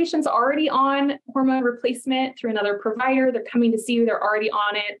if your patient's already on hormone replacement through another provider, they're coming to see you, they're already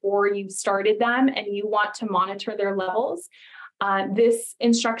on it, or you've started them and you want to monitor their levels, this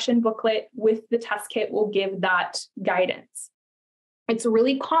instruction booklet with the test kit will give that guidance. It's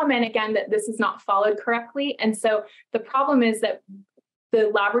really common, again, that this is not followed correctly. And so the problem is that the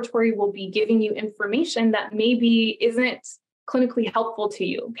laboratory will be giving you information that maybe isn't clinically helpful to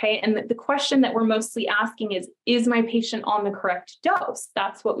you, okay? And the question that we're mostly asking is my patient on the correct dose?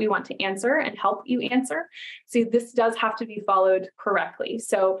 That's what we want to answer and help you answer. So this does have to be followed correctly.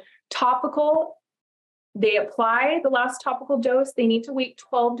 So topical, they apply the last topical dose. They need to wait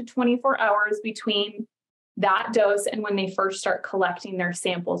 12 to 24 hours between that dose and when they first start collecting their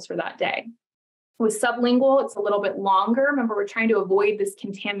samples for that day. With sublingual, it's a little bit longer. Remember, we're trying to avoid this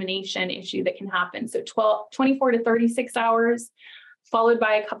contamination issue that can happen. So 24 to 36 hours, followed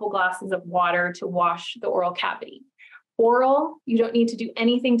by a couple glasses of water to wash the oral cavity. Oral, you don't need to do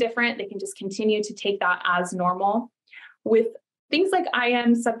anything different. They can just continue to take that as normal. With things like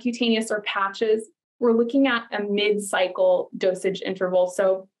IM, subcutaneous, or patches, we're looking at a mid-cycle dosage interval.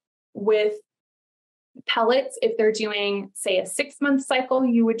 So with pellets, if they're doing, say, a 6-month cycle,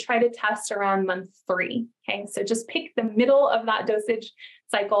 you would try to test around month 3. Okay, so just pick the middle of that dosage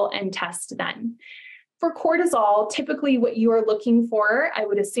cycle and test then. For cortisol, typically what you are looking for, I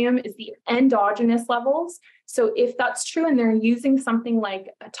would assume, is the endogenous levels. So if that's true and they're using something like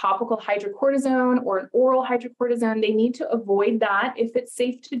a topical hydrocortisone or an oral hydrocortisone, they need to avoid that if it's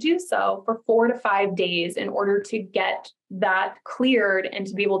safe to do so for 4 to 5 days in order to get that cleared and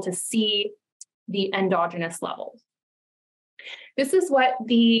to be able to see the endogenous levels. This is what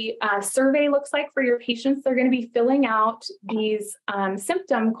the survey looks like for your patients. They're going to be filling out these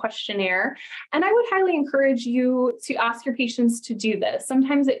symptom questionnaire. And I would highly encourage you to ask your patients to do this.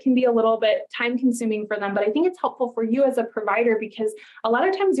 Sometimes it can be a little bit time consuming for them, but I think it's helpful for you as a provider because a lot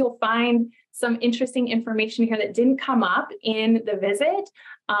of times you'll find some interesting information here that didn't come up in the visit.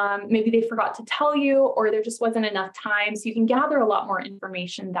 Maybe they forgot to tell you, or there just wasn't enough time. So you can gather a lot more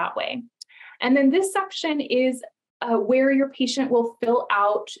information that way. And then this section is where your patient will fill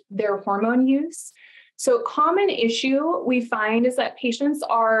out their hormone use. So a common issue we find is that patients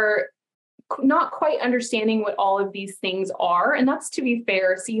are not quite understanding what all of these things are, and that's to be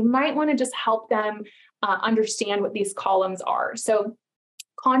fair. So you might want to just help them understand what these columns are. So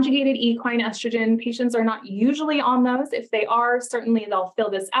conjugated equine estrogen, patients are not usually on those. If they are, certainly they'll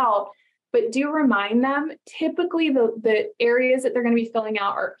fill this out. But do remind them, typically the areas that they're going to be filling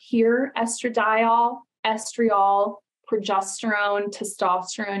out are here: estradiol, estriol, progesterone,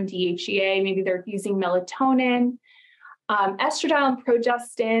 testosterone, DHEA. Maybe they're using melatonin. Estradiol and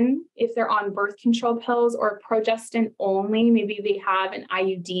progestin, if they're on birth control pills, or progestin only, maybe they have an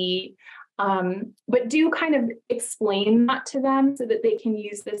IUD. But do kind of explain that to them so that they can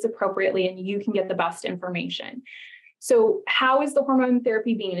use this appropriately and you can get the best information. So how is the hormone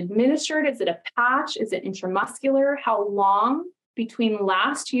therapy being administered? Is it a patch? Is it intramuscular? How long between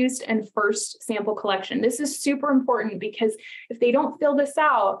last used and first sample collection? This is super important because if they don't fill this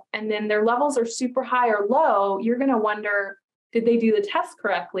out and then their levels are super high or low, you're going to wonder, did they do the test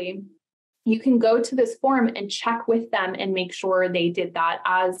correctly? You can go to this form and check with them and make sure they did that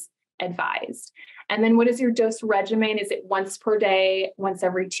as advised. And then what is your dose regimen? Is it once per day, once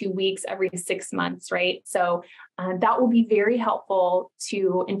every 2 weeks, every 6 months, right? So that will be very helpful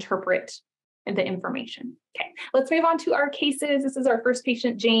to interpret the information. Okay, let's move on to our cases. This is our first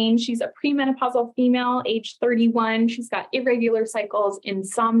patient, Jane. She's a premenopausal female, age 31. She's got irregular cycles,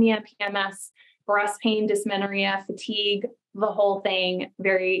 insomnia, PMS, breast pain, dysmenorrhea, fatigue, the whole thing.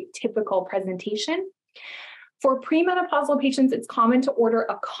 Very typical presentation. For premenopausal patients, it's common to order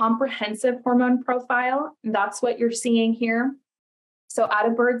a comprehensive hormone profile. That's what you're seeing here. So at a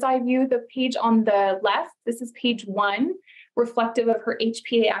bird's eye view, the page on the left, this is page 1, reflective of her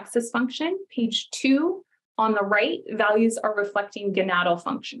HPA axis function. Page 2 on the right, values are reflecting gonadal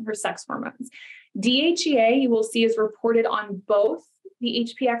function, her sex hormones. DHEA, you will see, is reported on both the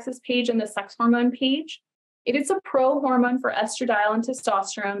HPA axis page and the sex hormone page. It is a pro-hormone for estradiol and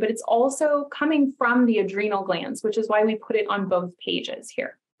testosterone, but it's also coming from the adrenal glands, which is why we put it on both pages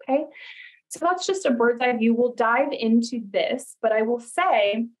here, okay? So that's just a bird's eye view. We'll dive into this, but I will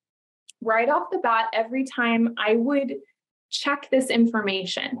say right off the bat, every time I would check this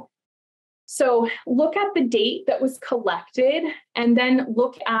information. So look at the date that was collected and then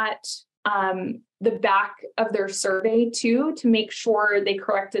look at the back of their survey too, to make sure they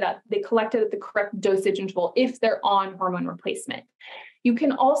collected at the correct dosage interval if they're on hormone replacement. You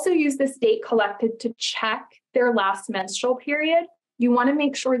can also use this date collected to check their last menstrual period. You want to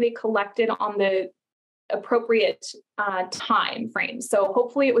make sure they collected on the appropriate time frame. So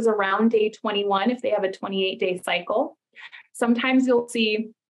hopefully it was around day 21 if they have a 28-day cycle. Sometimes you'll see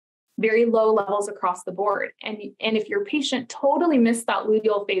very low levels across the board. And if your patient totally missed that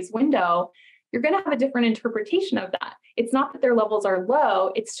luteal phase window, you're going to have a different interpretation of that. It's not that their levels are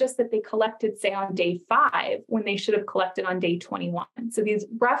low, it's just that they collected, say, on day 5 when they should have collected on day 21. So these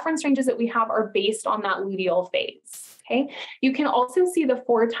reference ranges that we have are based on that luteal phase, okay? You can also see the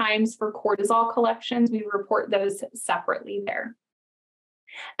 4 times for cortisol collections. We report those separately there.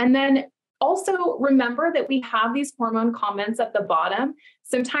 And then also remember that we have these hormone comments at the bottom.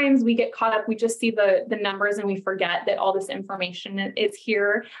 Sometimes we get caught up, we just see the numbers and we forget that all this information is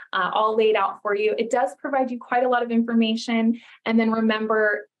here, all laid out for you. It does provide you quite a lot of information. And then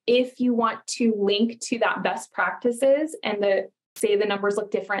remember, if you want to link to that best practices and say the numbers look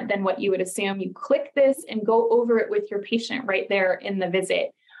different than what you would assume, you click this and go over it with your patient right there in the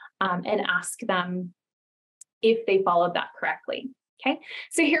visit and ask them if they followed that correctly. Okay,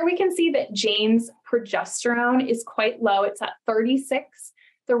 so here we can see that Jane's progesterone is quite low. It's at 36.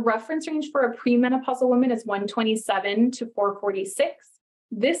 The reference range for a premenopausal woman is 127 to 446.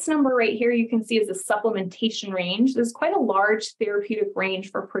 This number right here you can see is a supplementation range. There's quite a large therapeutic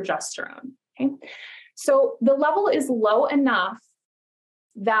range for progesterone. Okay, so the level is low enough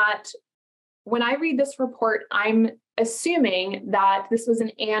that when I read this report, I'm assuming that this was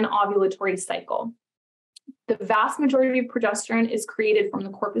an anovulatory cycle. The vast majority of progesterone is created from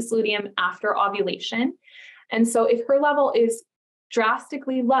the corpus luteum after ovulation. And so if her level is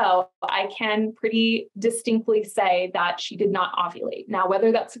drastically low, I can pretty distinctly say that she did not ovulate. Now,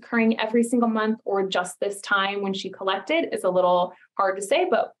 whether that's occurring every single month or just this time when she collected is a little hard to say,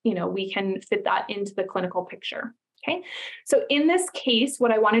 but we can fit that into the clinical picture. Okay, so in this case,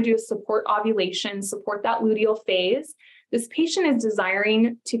 what I want to do is support ovulation, support that luteal phase. This patient is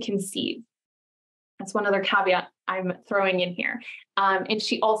desiring to conceive. That's one other caveat I'm throwing in here. And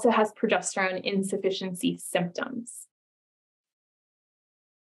she also has progesterone insufficiency symptoms.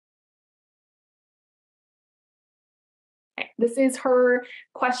 Okay. This is her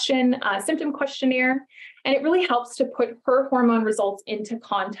symptom questionnaire, and it really helps to put her hormone results into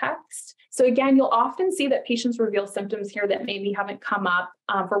context. So again, you'll often see that patients reveal symptoms here that maybe haven't come up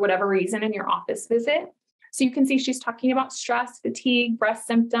for whatever reason in your office visit. So you can see she's talking about stress, fatigue, breast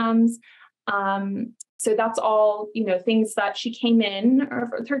symptoms. So that's all, things that she came in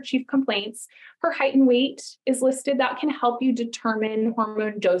or her chief complaints. Her height and weight is listed. That can help you determine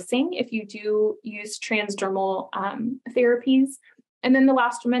hormone dosing if you do use transdermal therapies. And then the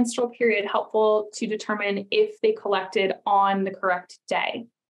last menstrual period, helpful to determine if they collected on the correct day.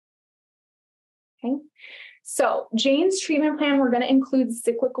 Okay. So Jane's treatment plan, we're going to include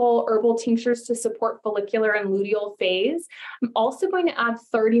cyclical herbal tinctures to support follicular and luteal phase. I'm also going to add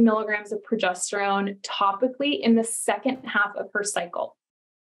 30 milligrams of progesterone topically in the second half of her cycle.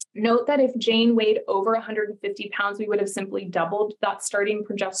 Note that if Jane weighed over 150 pounds, we would have simply doubled that starting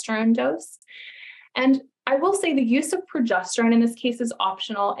progesterone dose. And I will say the use of progesterone in this case is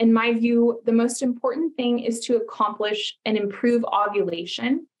optional. In my view, the most important thing is to accomplish and improve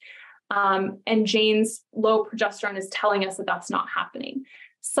ovulation. And Jane's low progesterone is telling us that that's not happening.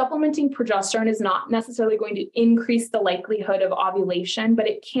 Supplementing progesterone is not necessarily going to increase the likelihood of ovulation, but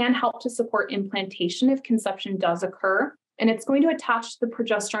it can help to support implantation if conception does occur. And it's going to attach to the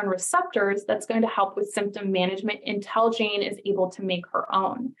progesterone receptors that's going to help with symptom management until Jane is able to make her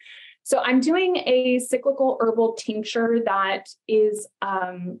own. So I'm doing a cyclical herbal tincture that is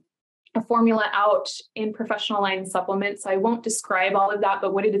a formula out in professional line supplements. So I won't describe all of that,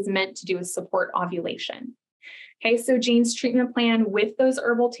 but what it is meant to do is support ovulation. Okay, so Jane's treatment plan with those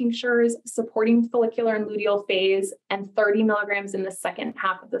herbal tinctures, supporting follicular and luteal phase, and 30 milligrams in the second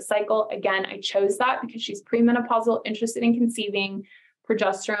half of the cycle. Again, I chose that because she's premenopausal, interested in conceiving,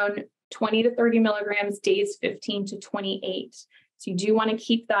 progesterone 20 to 30 milligrams, days 15 to 28. So you do want to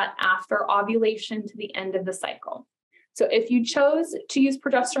keep that after ovulation to the end of the cycle. So if you chose to use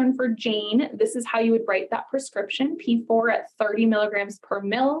progesterone for Jane, this is how you would write that prescription, P4 at 30 milligrams per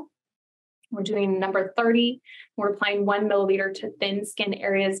mil. We're doing number 30. We're applying 1 milliliter to thin skin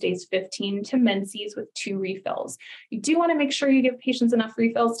areas, days 15 to menses with 2 refills. You do want to make sure you give patients enough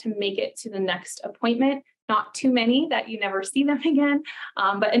refills to make it to the next appointment. Not too many that you never see them again.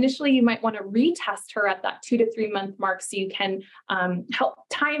 But initially you might want to retest her at that 2 to 3 month mark so you can help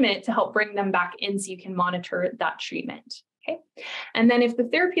time it to help bring them back in so you can monitor that treatment. Okay. And then if the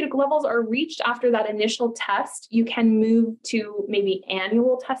therapeutic levels are reached after that initial test, you can move to maybe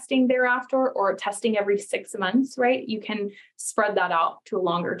annual testing thereafter or testing every 6 months, right? You can spread that out to a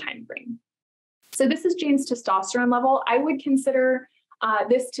longer time frame. So this is Jane's testosterone level. I would consider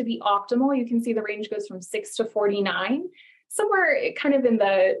this to be optimal. You can see the range goes from 6 to 49, somewhere kind of in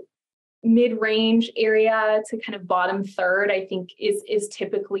the mid-range area to kind of bottom third, I think is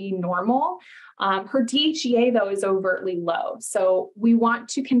typically normal. Her DHEA though is overtly low. So we want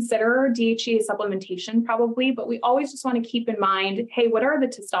to consider DHEA supplementation probably, but we always just want to keep in mind, hey, what are the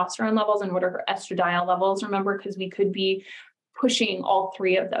testosterone levels and what are her estradiol levels? Remember, because we could be pushing all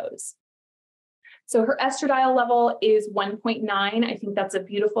 3 of those. So her estradiol level is 1.9. I think that's a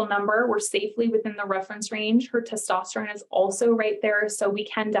beautiful number. We're safely within the reference range. Her testosterone is also right there. So we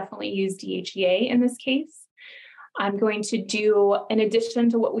can definitely use DHEA in this case. I'm going to do, in addition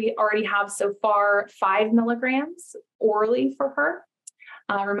to what we already have so far, 5 milligrams orally for her.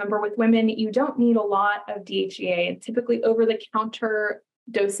 Remember, with women, you don't need a lot of DHEA. Typically over-the-counter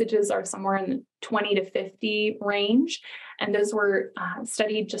dosages are somewhere in the 20 to 50 range. And those were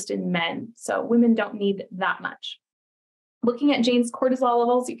studied just in men. So women don't need that much. Looking at Jane's cortisol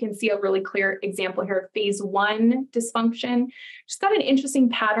levels, you can see a really clear example here of phase 1 dysfunction. She's got an interesting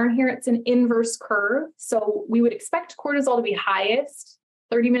pattern here. It's an inverse curve. So we would expect cortisol to be highest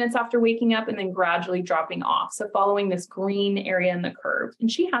 30 minutes after waking up and then gradually dropping off. So following this green area in the curve. And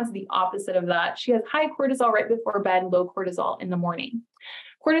she has the opposite of that. She has high cortisol right before bed, low cortisol in the morning.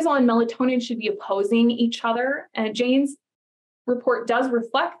 Cortisol and melatonin should be opposing each other. And Jane's report does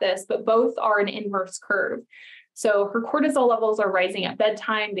reflect this, but both are an inverse curve. So her cortisol levels are rising at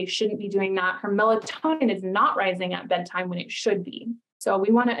bedtime. They shouldn't be doing that. Her melatonin is not rising at bedtime when it should be. So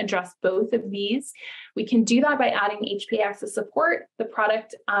we want to address both of these. We can do that by adding HPA axis support, the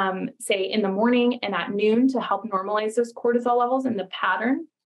product, say in the morning and at noon to help normalize those cortisol levels in the pattern.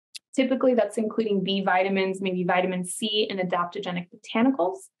 Typically, that's including B vitamins, maybe vitamin C and adaptogenic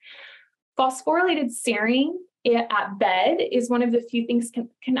botanicals. Phosphorylated serine at bed is one of the few things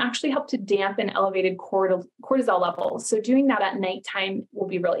can actually help to dampen elevated cortisol levels. So doing that at nighttime will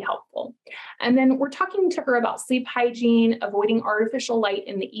be really helpful. And then we're talking to her about sleep hygiene, avoiding artificial light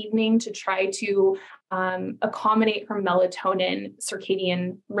in the evening to try to accommodate her melatonin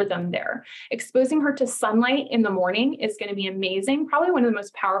circadian rhythm there. Exposing her to sunlight in the morning is going to be amazing, probably one of the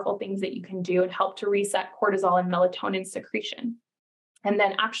most powerful things that you can do and help to reset cortisol and melatonin secretion. And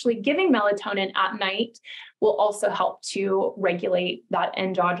then actually giving melatonin at night will also help to regulate that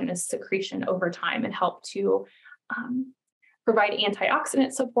endogenous secretion over time and help to provide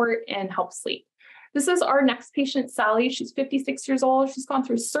antioxidant support and help sleep. This is our next patient, Sally. She's 56 years old. She's gone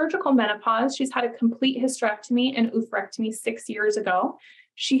through surgical menopause. She's had a complete hysterectomy and oophorectomy 6 years ago.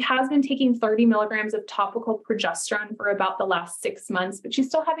 She has been taking 30 milligrams of topical progesterone for about the last 6 months, but she's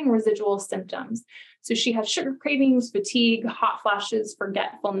still having residual symptoms. So she has sugar cravings, fatigue, hot flashes,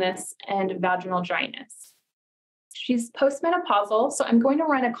 forgetfulness, and vaginal dryness. She's postmenopausal, so I'm going to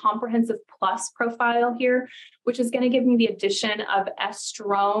run a comprehensive plus profile here, which is going to give me the addition of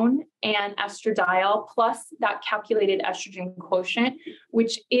estrone and estradiol plus that calculated estrogen quotient,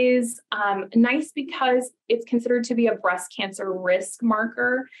 which is nice because it's considered to be a breast cancer risk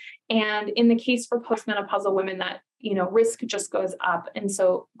marker. And in the case for postmenopausal women, that risk just goes up. And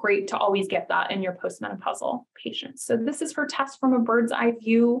so great to always get that in your postmenopausal patients. So this is her test from a bird's eye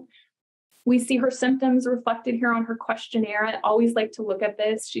view. We see her symptoms reflected here on her questionnaire. I always like to look at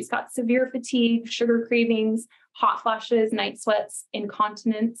this. She's got severe fatigue, sugar cravings, hot flashes, night sweats,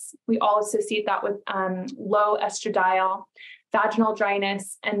 incontinence. We all associate that with low estradiol, vaginal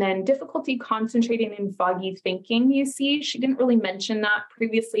dryness, and then difficulty concentrating and foggy thinking. You see, she didn't really mention that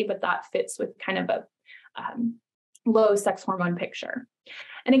previously, but that fits with kind of a low sex hormone picture.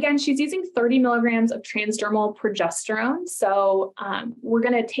 And again, she's using 30 milligrams of transdermal progesterone. So we're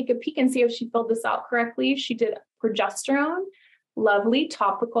going to take a peek and see if she filled this out correctly. She did progesterone, lovely,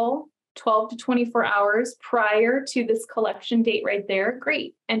 topical, 12 to 24 hours prior to this collection date right there.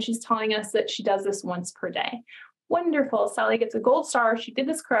 Great. And she's telling us that she does this once per day. Wonderful. Sally gets a gold star. She did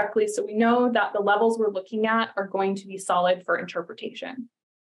this correctly. So we know that the levels we're looking at are going to be solid for interpretation.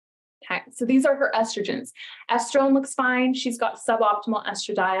 Okay, so these are her estrogens. Estrone looks fine. She's got suboptimal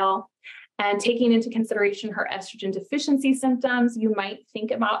estradiol. And taking into consideration her estrogen deficiency symptoms, you might think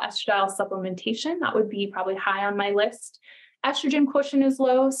about estradiol supplementation. That would be probably high on my list. Estrogen quotient is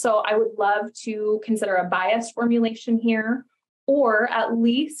low, so I would love to consider a biased formulation here, or at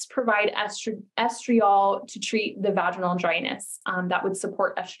least provide estriol to treat the vaginal dryness. That would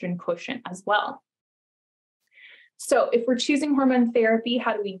support estrogen quotient as well. So if we're choosing hormone therapy,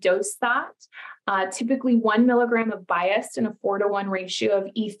 how do we dose that? Typically 1 milligram of biased in a 4-to-1 ratio of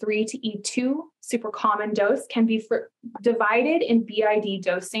E3 to E2, super common dose, can be divided in BID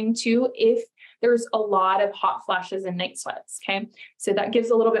dosing too if there's a lot of hot flashes and night sweats, okay? So that gives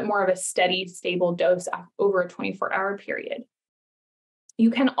a little bit more of a steady, stable dose over a 24-hour period.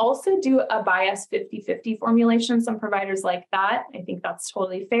 You can also do a biased 50-50 formulation. Some providers like that. I think that's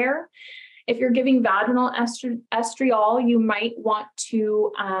totally fair. If you're giving vaginal estriol, you might want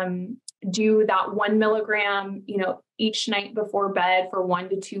to do that 1 milligram, each night before bed for 1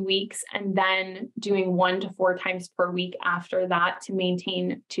 to 2 weeks, and then doing 1 to 4 times per week after that to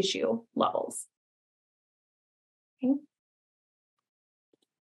maintain tissue levels. Okay.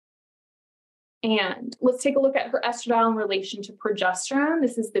 And let's take a look at her estradiol in relation to progesterone.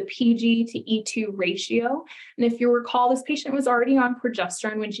 This is the PG to E2 ratio. And if you recall, this patient was already on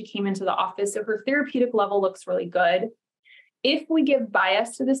progesterone when she came into the office, so her therapeutic level looks really good. If we give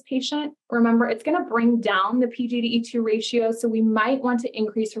bias to this patient, remember, it's going to bring down the PG to E2 ratio, so we might want to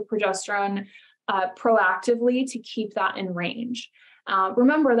increase her progesterone proactively to keep that in range.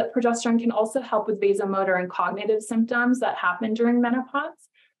 Remember that progesterone can also help with vasomotor and cognitive symptoms that happen during menopause.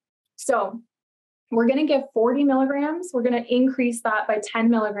 So we're going to give 40 milligrams. We're going to increase that by 10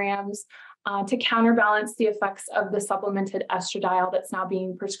 milligrams to counterbalance the effects of the supplemented estradiol that's now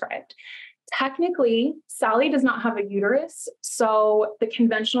being prescribed. Technically, Sally does not have a uterus, so the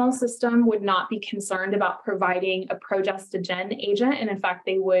conventional system would not be concerned about providing a progestogen agent. And in fact,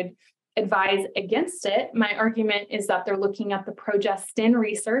 they would advise against it. My argument is that they're looking at the progestin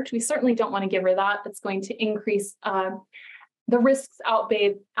research. We certainly don't want to give her that. That's going to increase the risks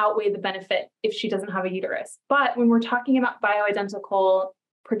outweigh the benefit if she doesn't have a uterus. But when we're talking about bioidentical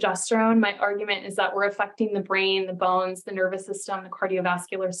progesterone, my argument is that we're affecting the brain, the bones, the nervous system, the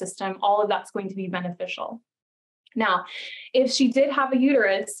cardiovascular system. All of that's going to be beneficial. Now, if she did have a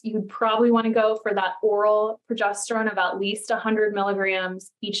uterus, you'd probably want to go for that oral progesterone of at least 100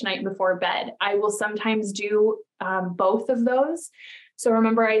 milligrams each night before bed. I will sometimes do both of those. So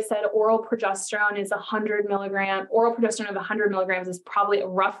remember I said oral progesterone is 100 milligram. Oral progesterone of 100 milligrams is probably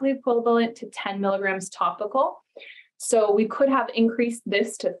roughly equivalent to 10 milligrams topical. So we could have increased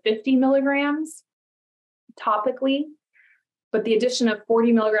this to 50 milligrams topically, but the addition of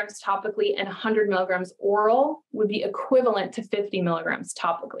 40 milligrams topically and 100 milligrams oral would be equivalent to 50 milligrams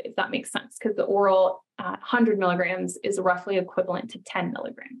topically, if that makes sense, because the oral 100 milligrams is roughly equivalent to 10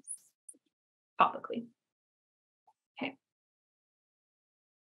 milligrams topically. Okay.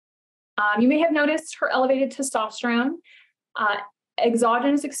 You may have noticed her elevated testosterone.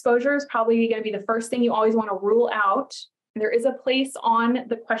 Exogenous exposure is probably going to be the first thing you always want to rule out. There is a place on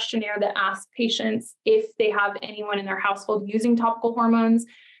the questionnaire that asks patients if they have anyone in their household using topical hormones.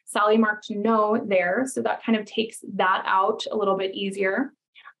 Sally marked no there, so that kind of takes that out a little bit easier.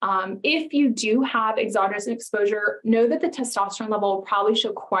 If you do have exogenous exposure, know that the testosterone level will probably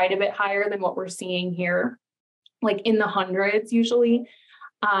show quite a bit higher than what we're seeing here, like in the hundreds usually.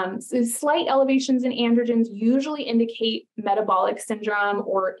 So slight elevations in androgens usually indicate metabolic syndrome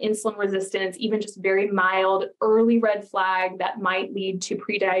or insulin resistance, even just very mild early red flag that might lead to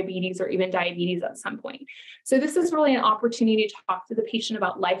prediabetes or even diabetes at some point. So this is really an opportunity to talk to the patient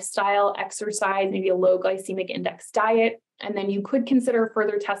about lifestyle, exercise, maybe a low glycemic index diet. And then you could consider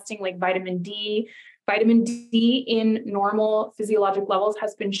further testing like vitamin D. Vitamin D in normal physiologic levels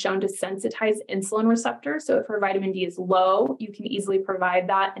has been shown to sensitize insulin receptors. So if her vitamin D is low, you can easily provide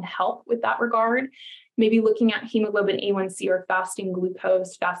that and help with that regard. Maybe looking at hemoglobin A1C or fasting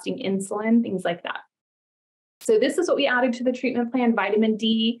glucose, fasting insulin, things like that. So this is what we added to the treatment plan: vitamin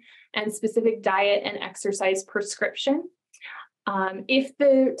D and specific diet and exercise prescription. If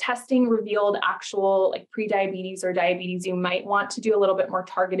the testing revealed actual like prediabetes or diabetes, you might want to do a little bit more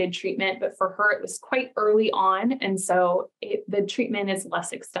targeted treatment, but for her, it was quite early on. And so the treatment is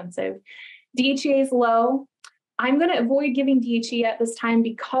less extensive. DHEA is low. I'm going to avoid giving DHEA at this time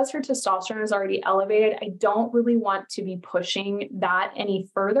because her testosterone is already elevated. I don't really want to be pushing that any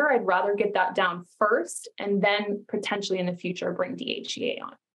further. I'd rather get that down first and then potentially in the future bring DHEA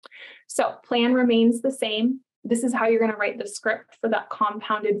on. So plan remains the same. This is how you're going to write the script for that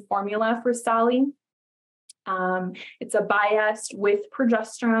compounded formula for Sally. It's a biased with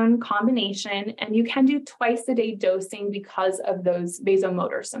progesterone combination, and you can do twice a day dosing because of those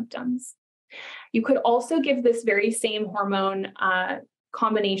vasomotor symptoms. You could also give this very same hormone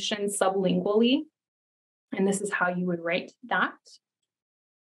combination sublingually, and this is how you would write that.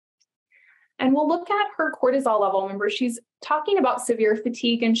 And we'll look at her cortisol level. Remember, she's talking about severe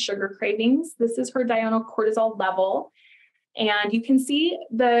fatigue and sugar cravings. This is her diurnal cortisol level. And you can see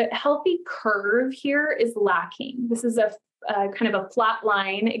the healthy curve here is lacking. This is a kind of a flat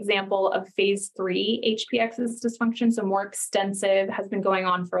line example of phase 3 HPX's dysfunction, so more extensive, has been going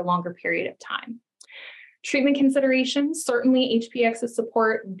on for a longer period of time. Treatment considerations: certainly HPX's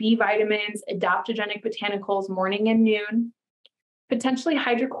support, B vitamins, adaptogenic botanicals morning and noon. Potentially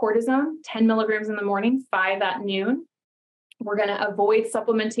hydrocortisone, 10 milligrams in the morning, 5 at noon. We're going to avoid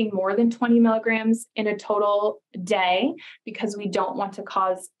supplementing more than 20 milligrams in a total day because we don't want to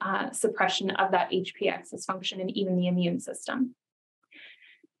cause suppression of that HPX dysfunction and even the immune system.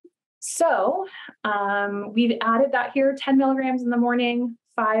 So we've added that here, 10 milligrams in the morning,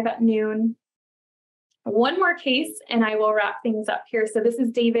 5 at noon. One more case, and I will wrap things up here. So this is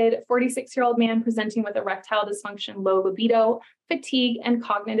David, 46-year-old man presenting with erectile dysfunction, low libido, fatigue, and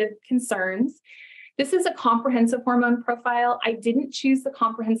cognitive concerns. This is a comprehensive hormone profile. I didn't choose the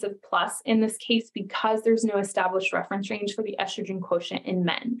comprehensive plus in this case because there's no established reference range for the estrogen quotient in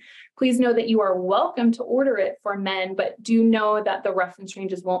men. Please know that you are welcome to order it for men, but do know that the reference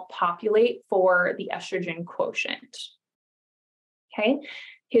ranges won't populate for the estrogen quotient. Okay.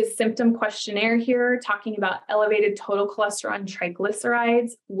 His symptom questionnaire here, talking about elevated total cholesterol and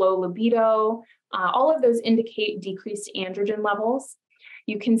triglycerides, low libido, all of those indicate decreased androgen levels.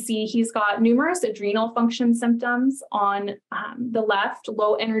 You can see he's got numerous adrenal function symptoms on the left,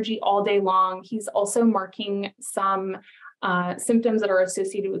 low energy all day long. He's also marking some symptoms that are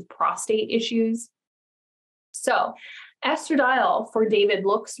associated with prostate issues. So estradiol for David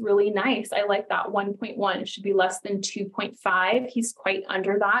looks really nice. I like that 1.1. It should be less than 2.5. He's quite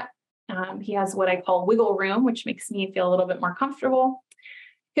under that. He has what I call wiggle room, which makes me feel a little bit more comfortable.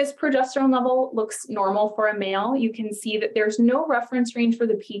 His progesterone level looks normal for a male. You can see that there's no reference range for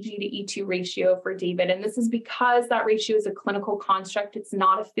the PG to E2 ratio for David. And this is because that ratio is a clinical construct. It's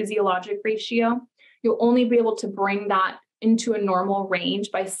not a physiologic ratio. You'll only be able to bring that into a normal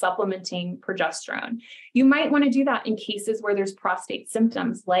range by supplementing progesterone. You might want to do that in cases where there's prostate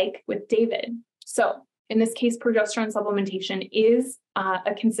symptoms, like with David. So in this case, progesterone supplementation is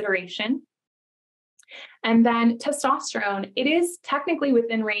a consideration. And then testosterone, it is technically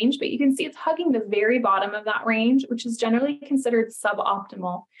within range, but you can see it's hugging the very bottom of that range, which is generally considered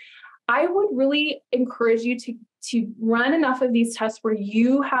suboptimal. I would really encourage you to run enough of these tests where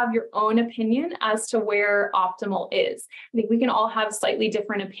you have your own opinion as to where optimal is. I think we can all have slightly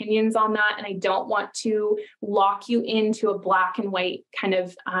different opinions on that, and I don't want to lock you into a black and white kind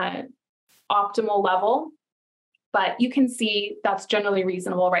of optimal level. But you can see that's generally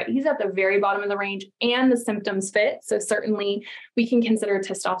reasonable, right? He's at the very bottom of the range and the symptoms fit. So certainly we can consider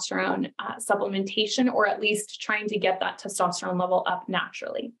testosterone supplementation, or at least trying to get that testosterone level up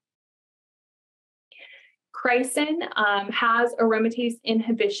naturally. Chrysin has aromatase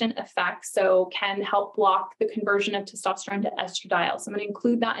inhibition effect, so can help block the conversion of testosterone to estradiol. So I'm going to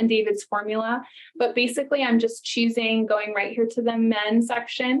include that in David's formula. But basically, I'm just choosing, going right here to the men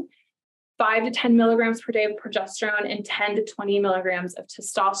section, 5 to 10 milligrams per day of progesterone and 10 to 20 milligrams of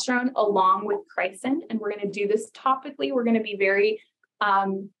testosterone along with chrysin. And we're going to do this topically. We're going to be very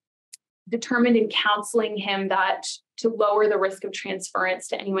determined in counseling him that to lower the risk of transference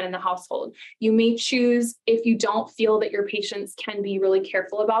to anyone in the household. You may choose, if you don't feel that your patients can be really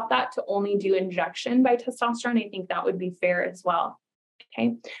careful about that, to only do injection by testosterone. I think that would be fair as well.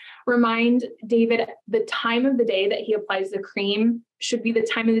 Okay. Remind David the time of the day that he applies the cream should be the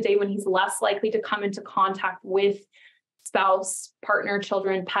time of the day when he's less likely to come into contact with spouse, partner,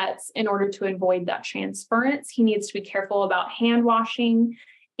 children, pets, in order to avoid that transference. He needs to be careful about hand washing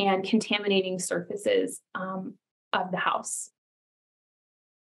and contaminating surfaces of the house.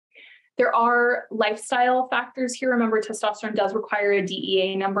 There are lifestyle factors here. Remember, testosterone does require a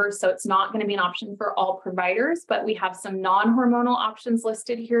DEA number, so it's not going to be an option for all providers, but we have some non-hormonal options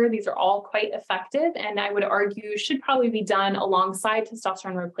listed here. These are all quite effective, and I would argue should probably be done alongside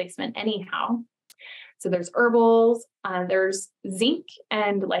testosterone replacement anyhow. So there's herbals, there's zinc,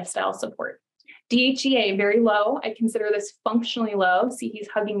 and lifestyle support. DHEA, very low. I consider this functionally low. See, he's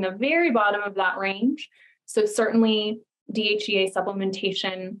hugging the very bottom of that range. So certainly DHEA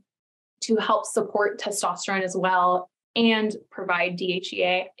supplementation to help support testosterone as well and provide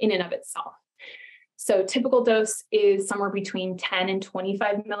DHEA in and of itself. So typical dose is somewhere between 10 and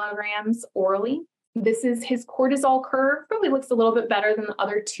 25 milligrams orally. This is his cortisol curve. Probably looks a little bit better than the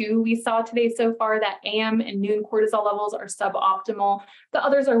other two we saw today so far. That AM and noon cortisol levels are suboptimal. The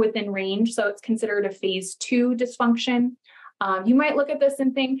others are within range, so it's considered a phase 2 dysfunction. You might look at this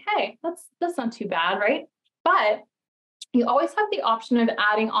and think, hey, that's not too bad, right? But you always have the option of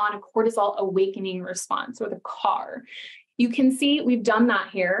adding on a cortisol awakening response, or the CAR. You can see we've done that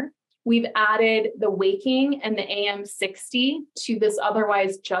here. We've added the waking and the AM60 to this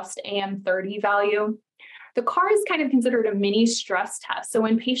otherwise just AM30 value. The CAR is kind of considered a mini stress test. So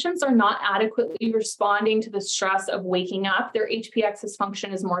when patients are not adequately responding to the stress of waking up, their HPA-axis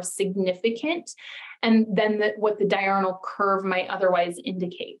function is more significant and then what the diurnal curve might otherwise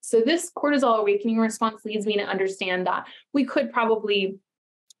indicate. So this cortisol awakening response leads me to understand that we could probably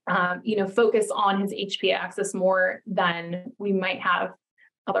focus on his HPA-axis more than we might have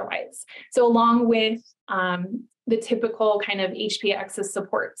otherwise. So along with the typical kind of HPA-axis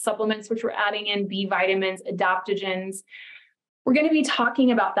support supplements, which we're adding in, B vitamins, adaptogens, we're going to be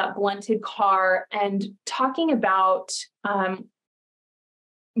talking about that blunted CAR and talking about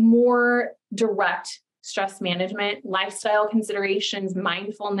more direct stress management, lifestyle considerations,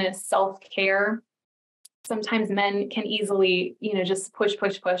 mindfulness, self-care. Sometimes men can easily, just push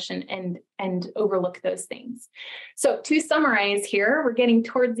and overlook those things. So to summarize here, we're getting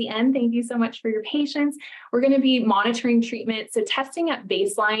towards the end. Thank you so much for your patience. We're going to be monitoring treatment. So testing at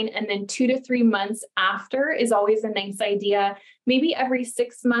baseline and then 2 to 3 months after is always a nice idea. Maybe every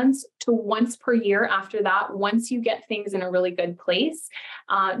 6 months to once per year after that, once you get things in a really good place,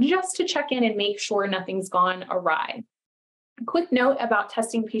 just to check in and make sure nothing's gone awry. A quick note about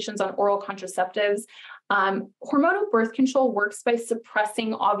testing patients on oral contraceptives. Hormonal birth control works by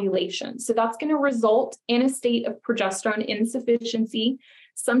suppressing ovulation. So that's going to result in a state of progesterone insufficiency,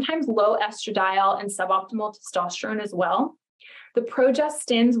 sometimes low estradiol and suboptimal testosterone as well. The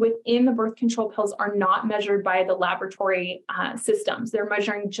progestins within the birth control pills are not measured by the laboratory systems. They're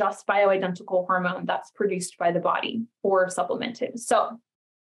measuring just bioidentical hormone that's produced by the body or supplemented. So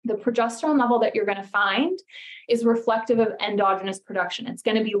the progesterone level that you're going to find is reflective of endogenous production. It's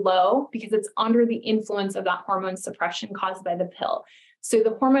going to be low because it's under the influence of that hormone suppression caused by the pill. So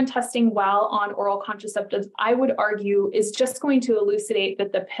the hormone testing while on oral contraceptives, I would argue, is just going to elucidate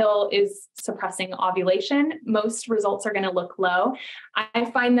that the pill is suppressing ovulation. Most results are going to look low. I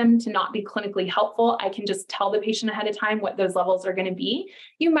find them to not be clinically helpful. I can just tell the patient ahead of time what those levels are going to be.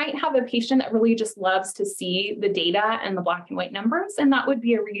 You might have a patient that really just loves to see the data and the black and white numbers, and that would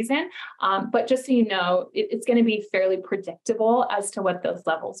be a reason. But just so you know, it's going to be fairly predictable as to what those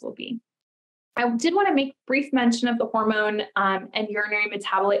levels will be. I did want to make brief mention of the hormone and urinary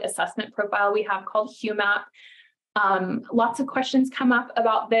metabolite assessment profile we have called HUMAP. Lots of questions come up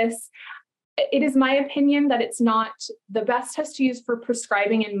about this. It is my opinion that it's not the best test to use for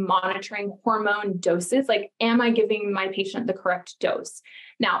prescribing and monitoring hormone doses. Like, am I giving my patient the correct dose?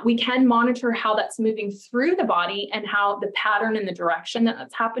 Now, we can monitor how that's moving through the body and how the pattern and the direction that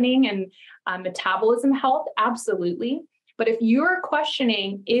that's happening and metabolism health, absolutely. But if you're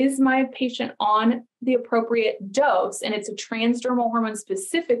questioning, is my patient on the appropriate dose, and it's a transdermal hormone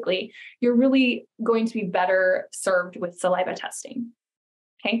specifically, you're really going to be better served with saliva testing.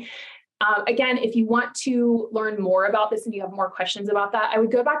 Okay. Again, if you want to learn more about this and you have more questions about that, I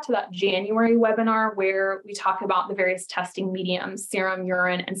would go back to that January webinar where we talk about the various testing mediums, serum,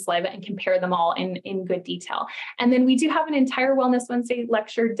 urine, and saliva, and compare them all in good detail. And then we do have an entire Wellness Wednesday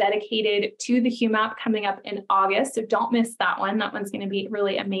lecture dedicated to the HUMAP coming up in August, so don't miss that one. That one's going to be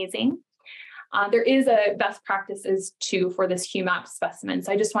really amazing. There is a best practices too for this HUMAP specimen.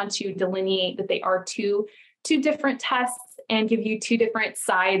 So I just want to delineate that they are two different tests and give you two different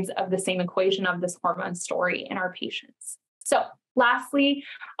sides of the same equation of this hormone story in our patients. So lastly,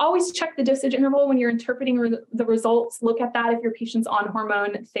 always check the dosage interval when you're interpreting the results. Look at that if your patient's on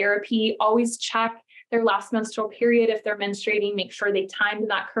hormone therapy. Always check their last menstrual period. If they're menstruating, make sure they timed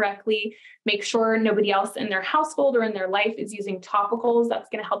that correctly. Make sure nobody else in their household or in their life is using topicals. That's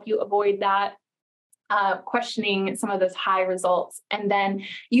going to help you avoid that. Questioning some of those high results, and then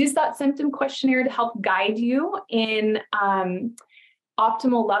use that symptom questionnaire to help guide you in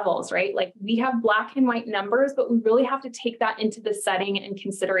optimal levels, right? Like, we have black and white numbers, but we really have to take that into the setting and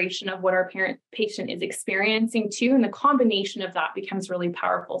consideration of what our patient is experiencing too. And the combination of that becomes really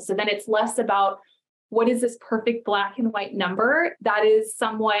powerful. So then it's less about what is this perfect black and white number that is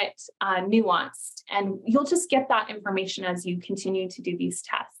somewhat nuanced. And you'll just get that information as you continue to do these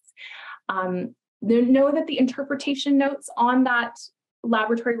tests. Know that the interpretation notes on that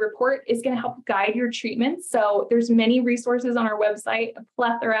laboratory report is going to help guide your treatment. So there's many resources on our website, a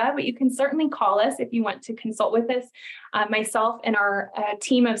plethora, but you can certainly call us if you want to consult with us. Myself and our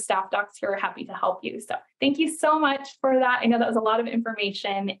team of staff docs here are happy to help you. So thank you so much for that. I know that was a lot of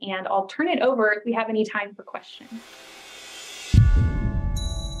information, and I'll turn it over if we have any time for questions.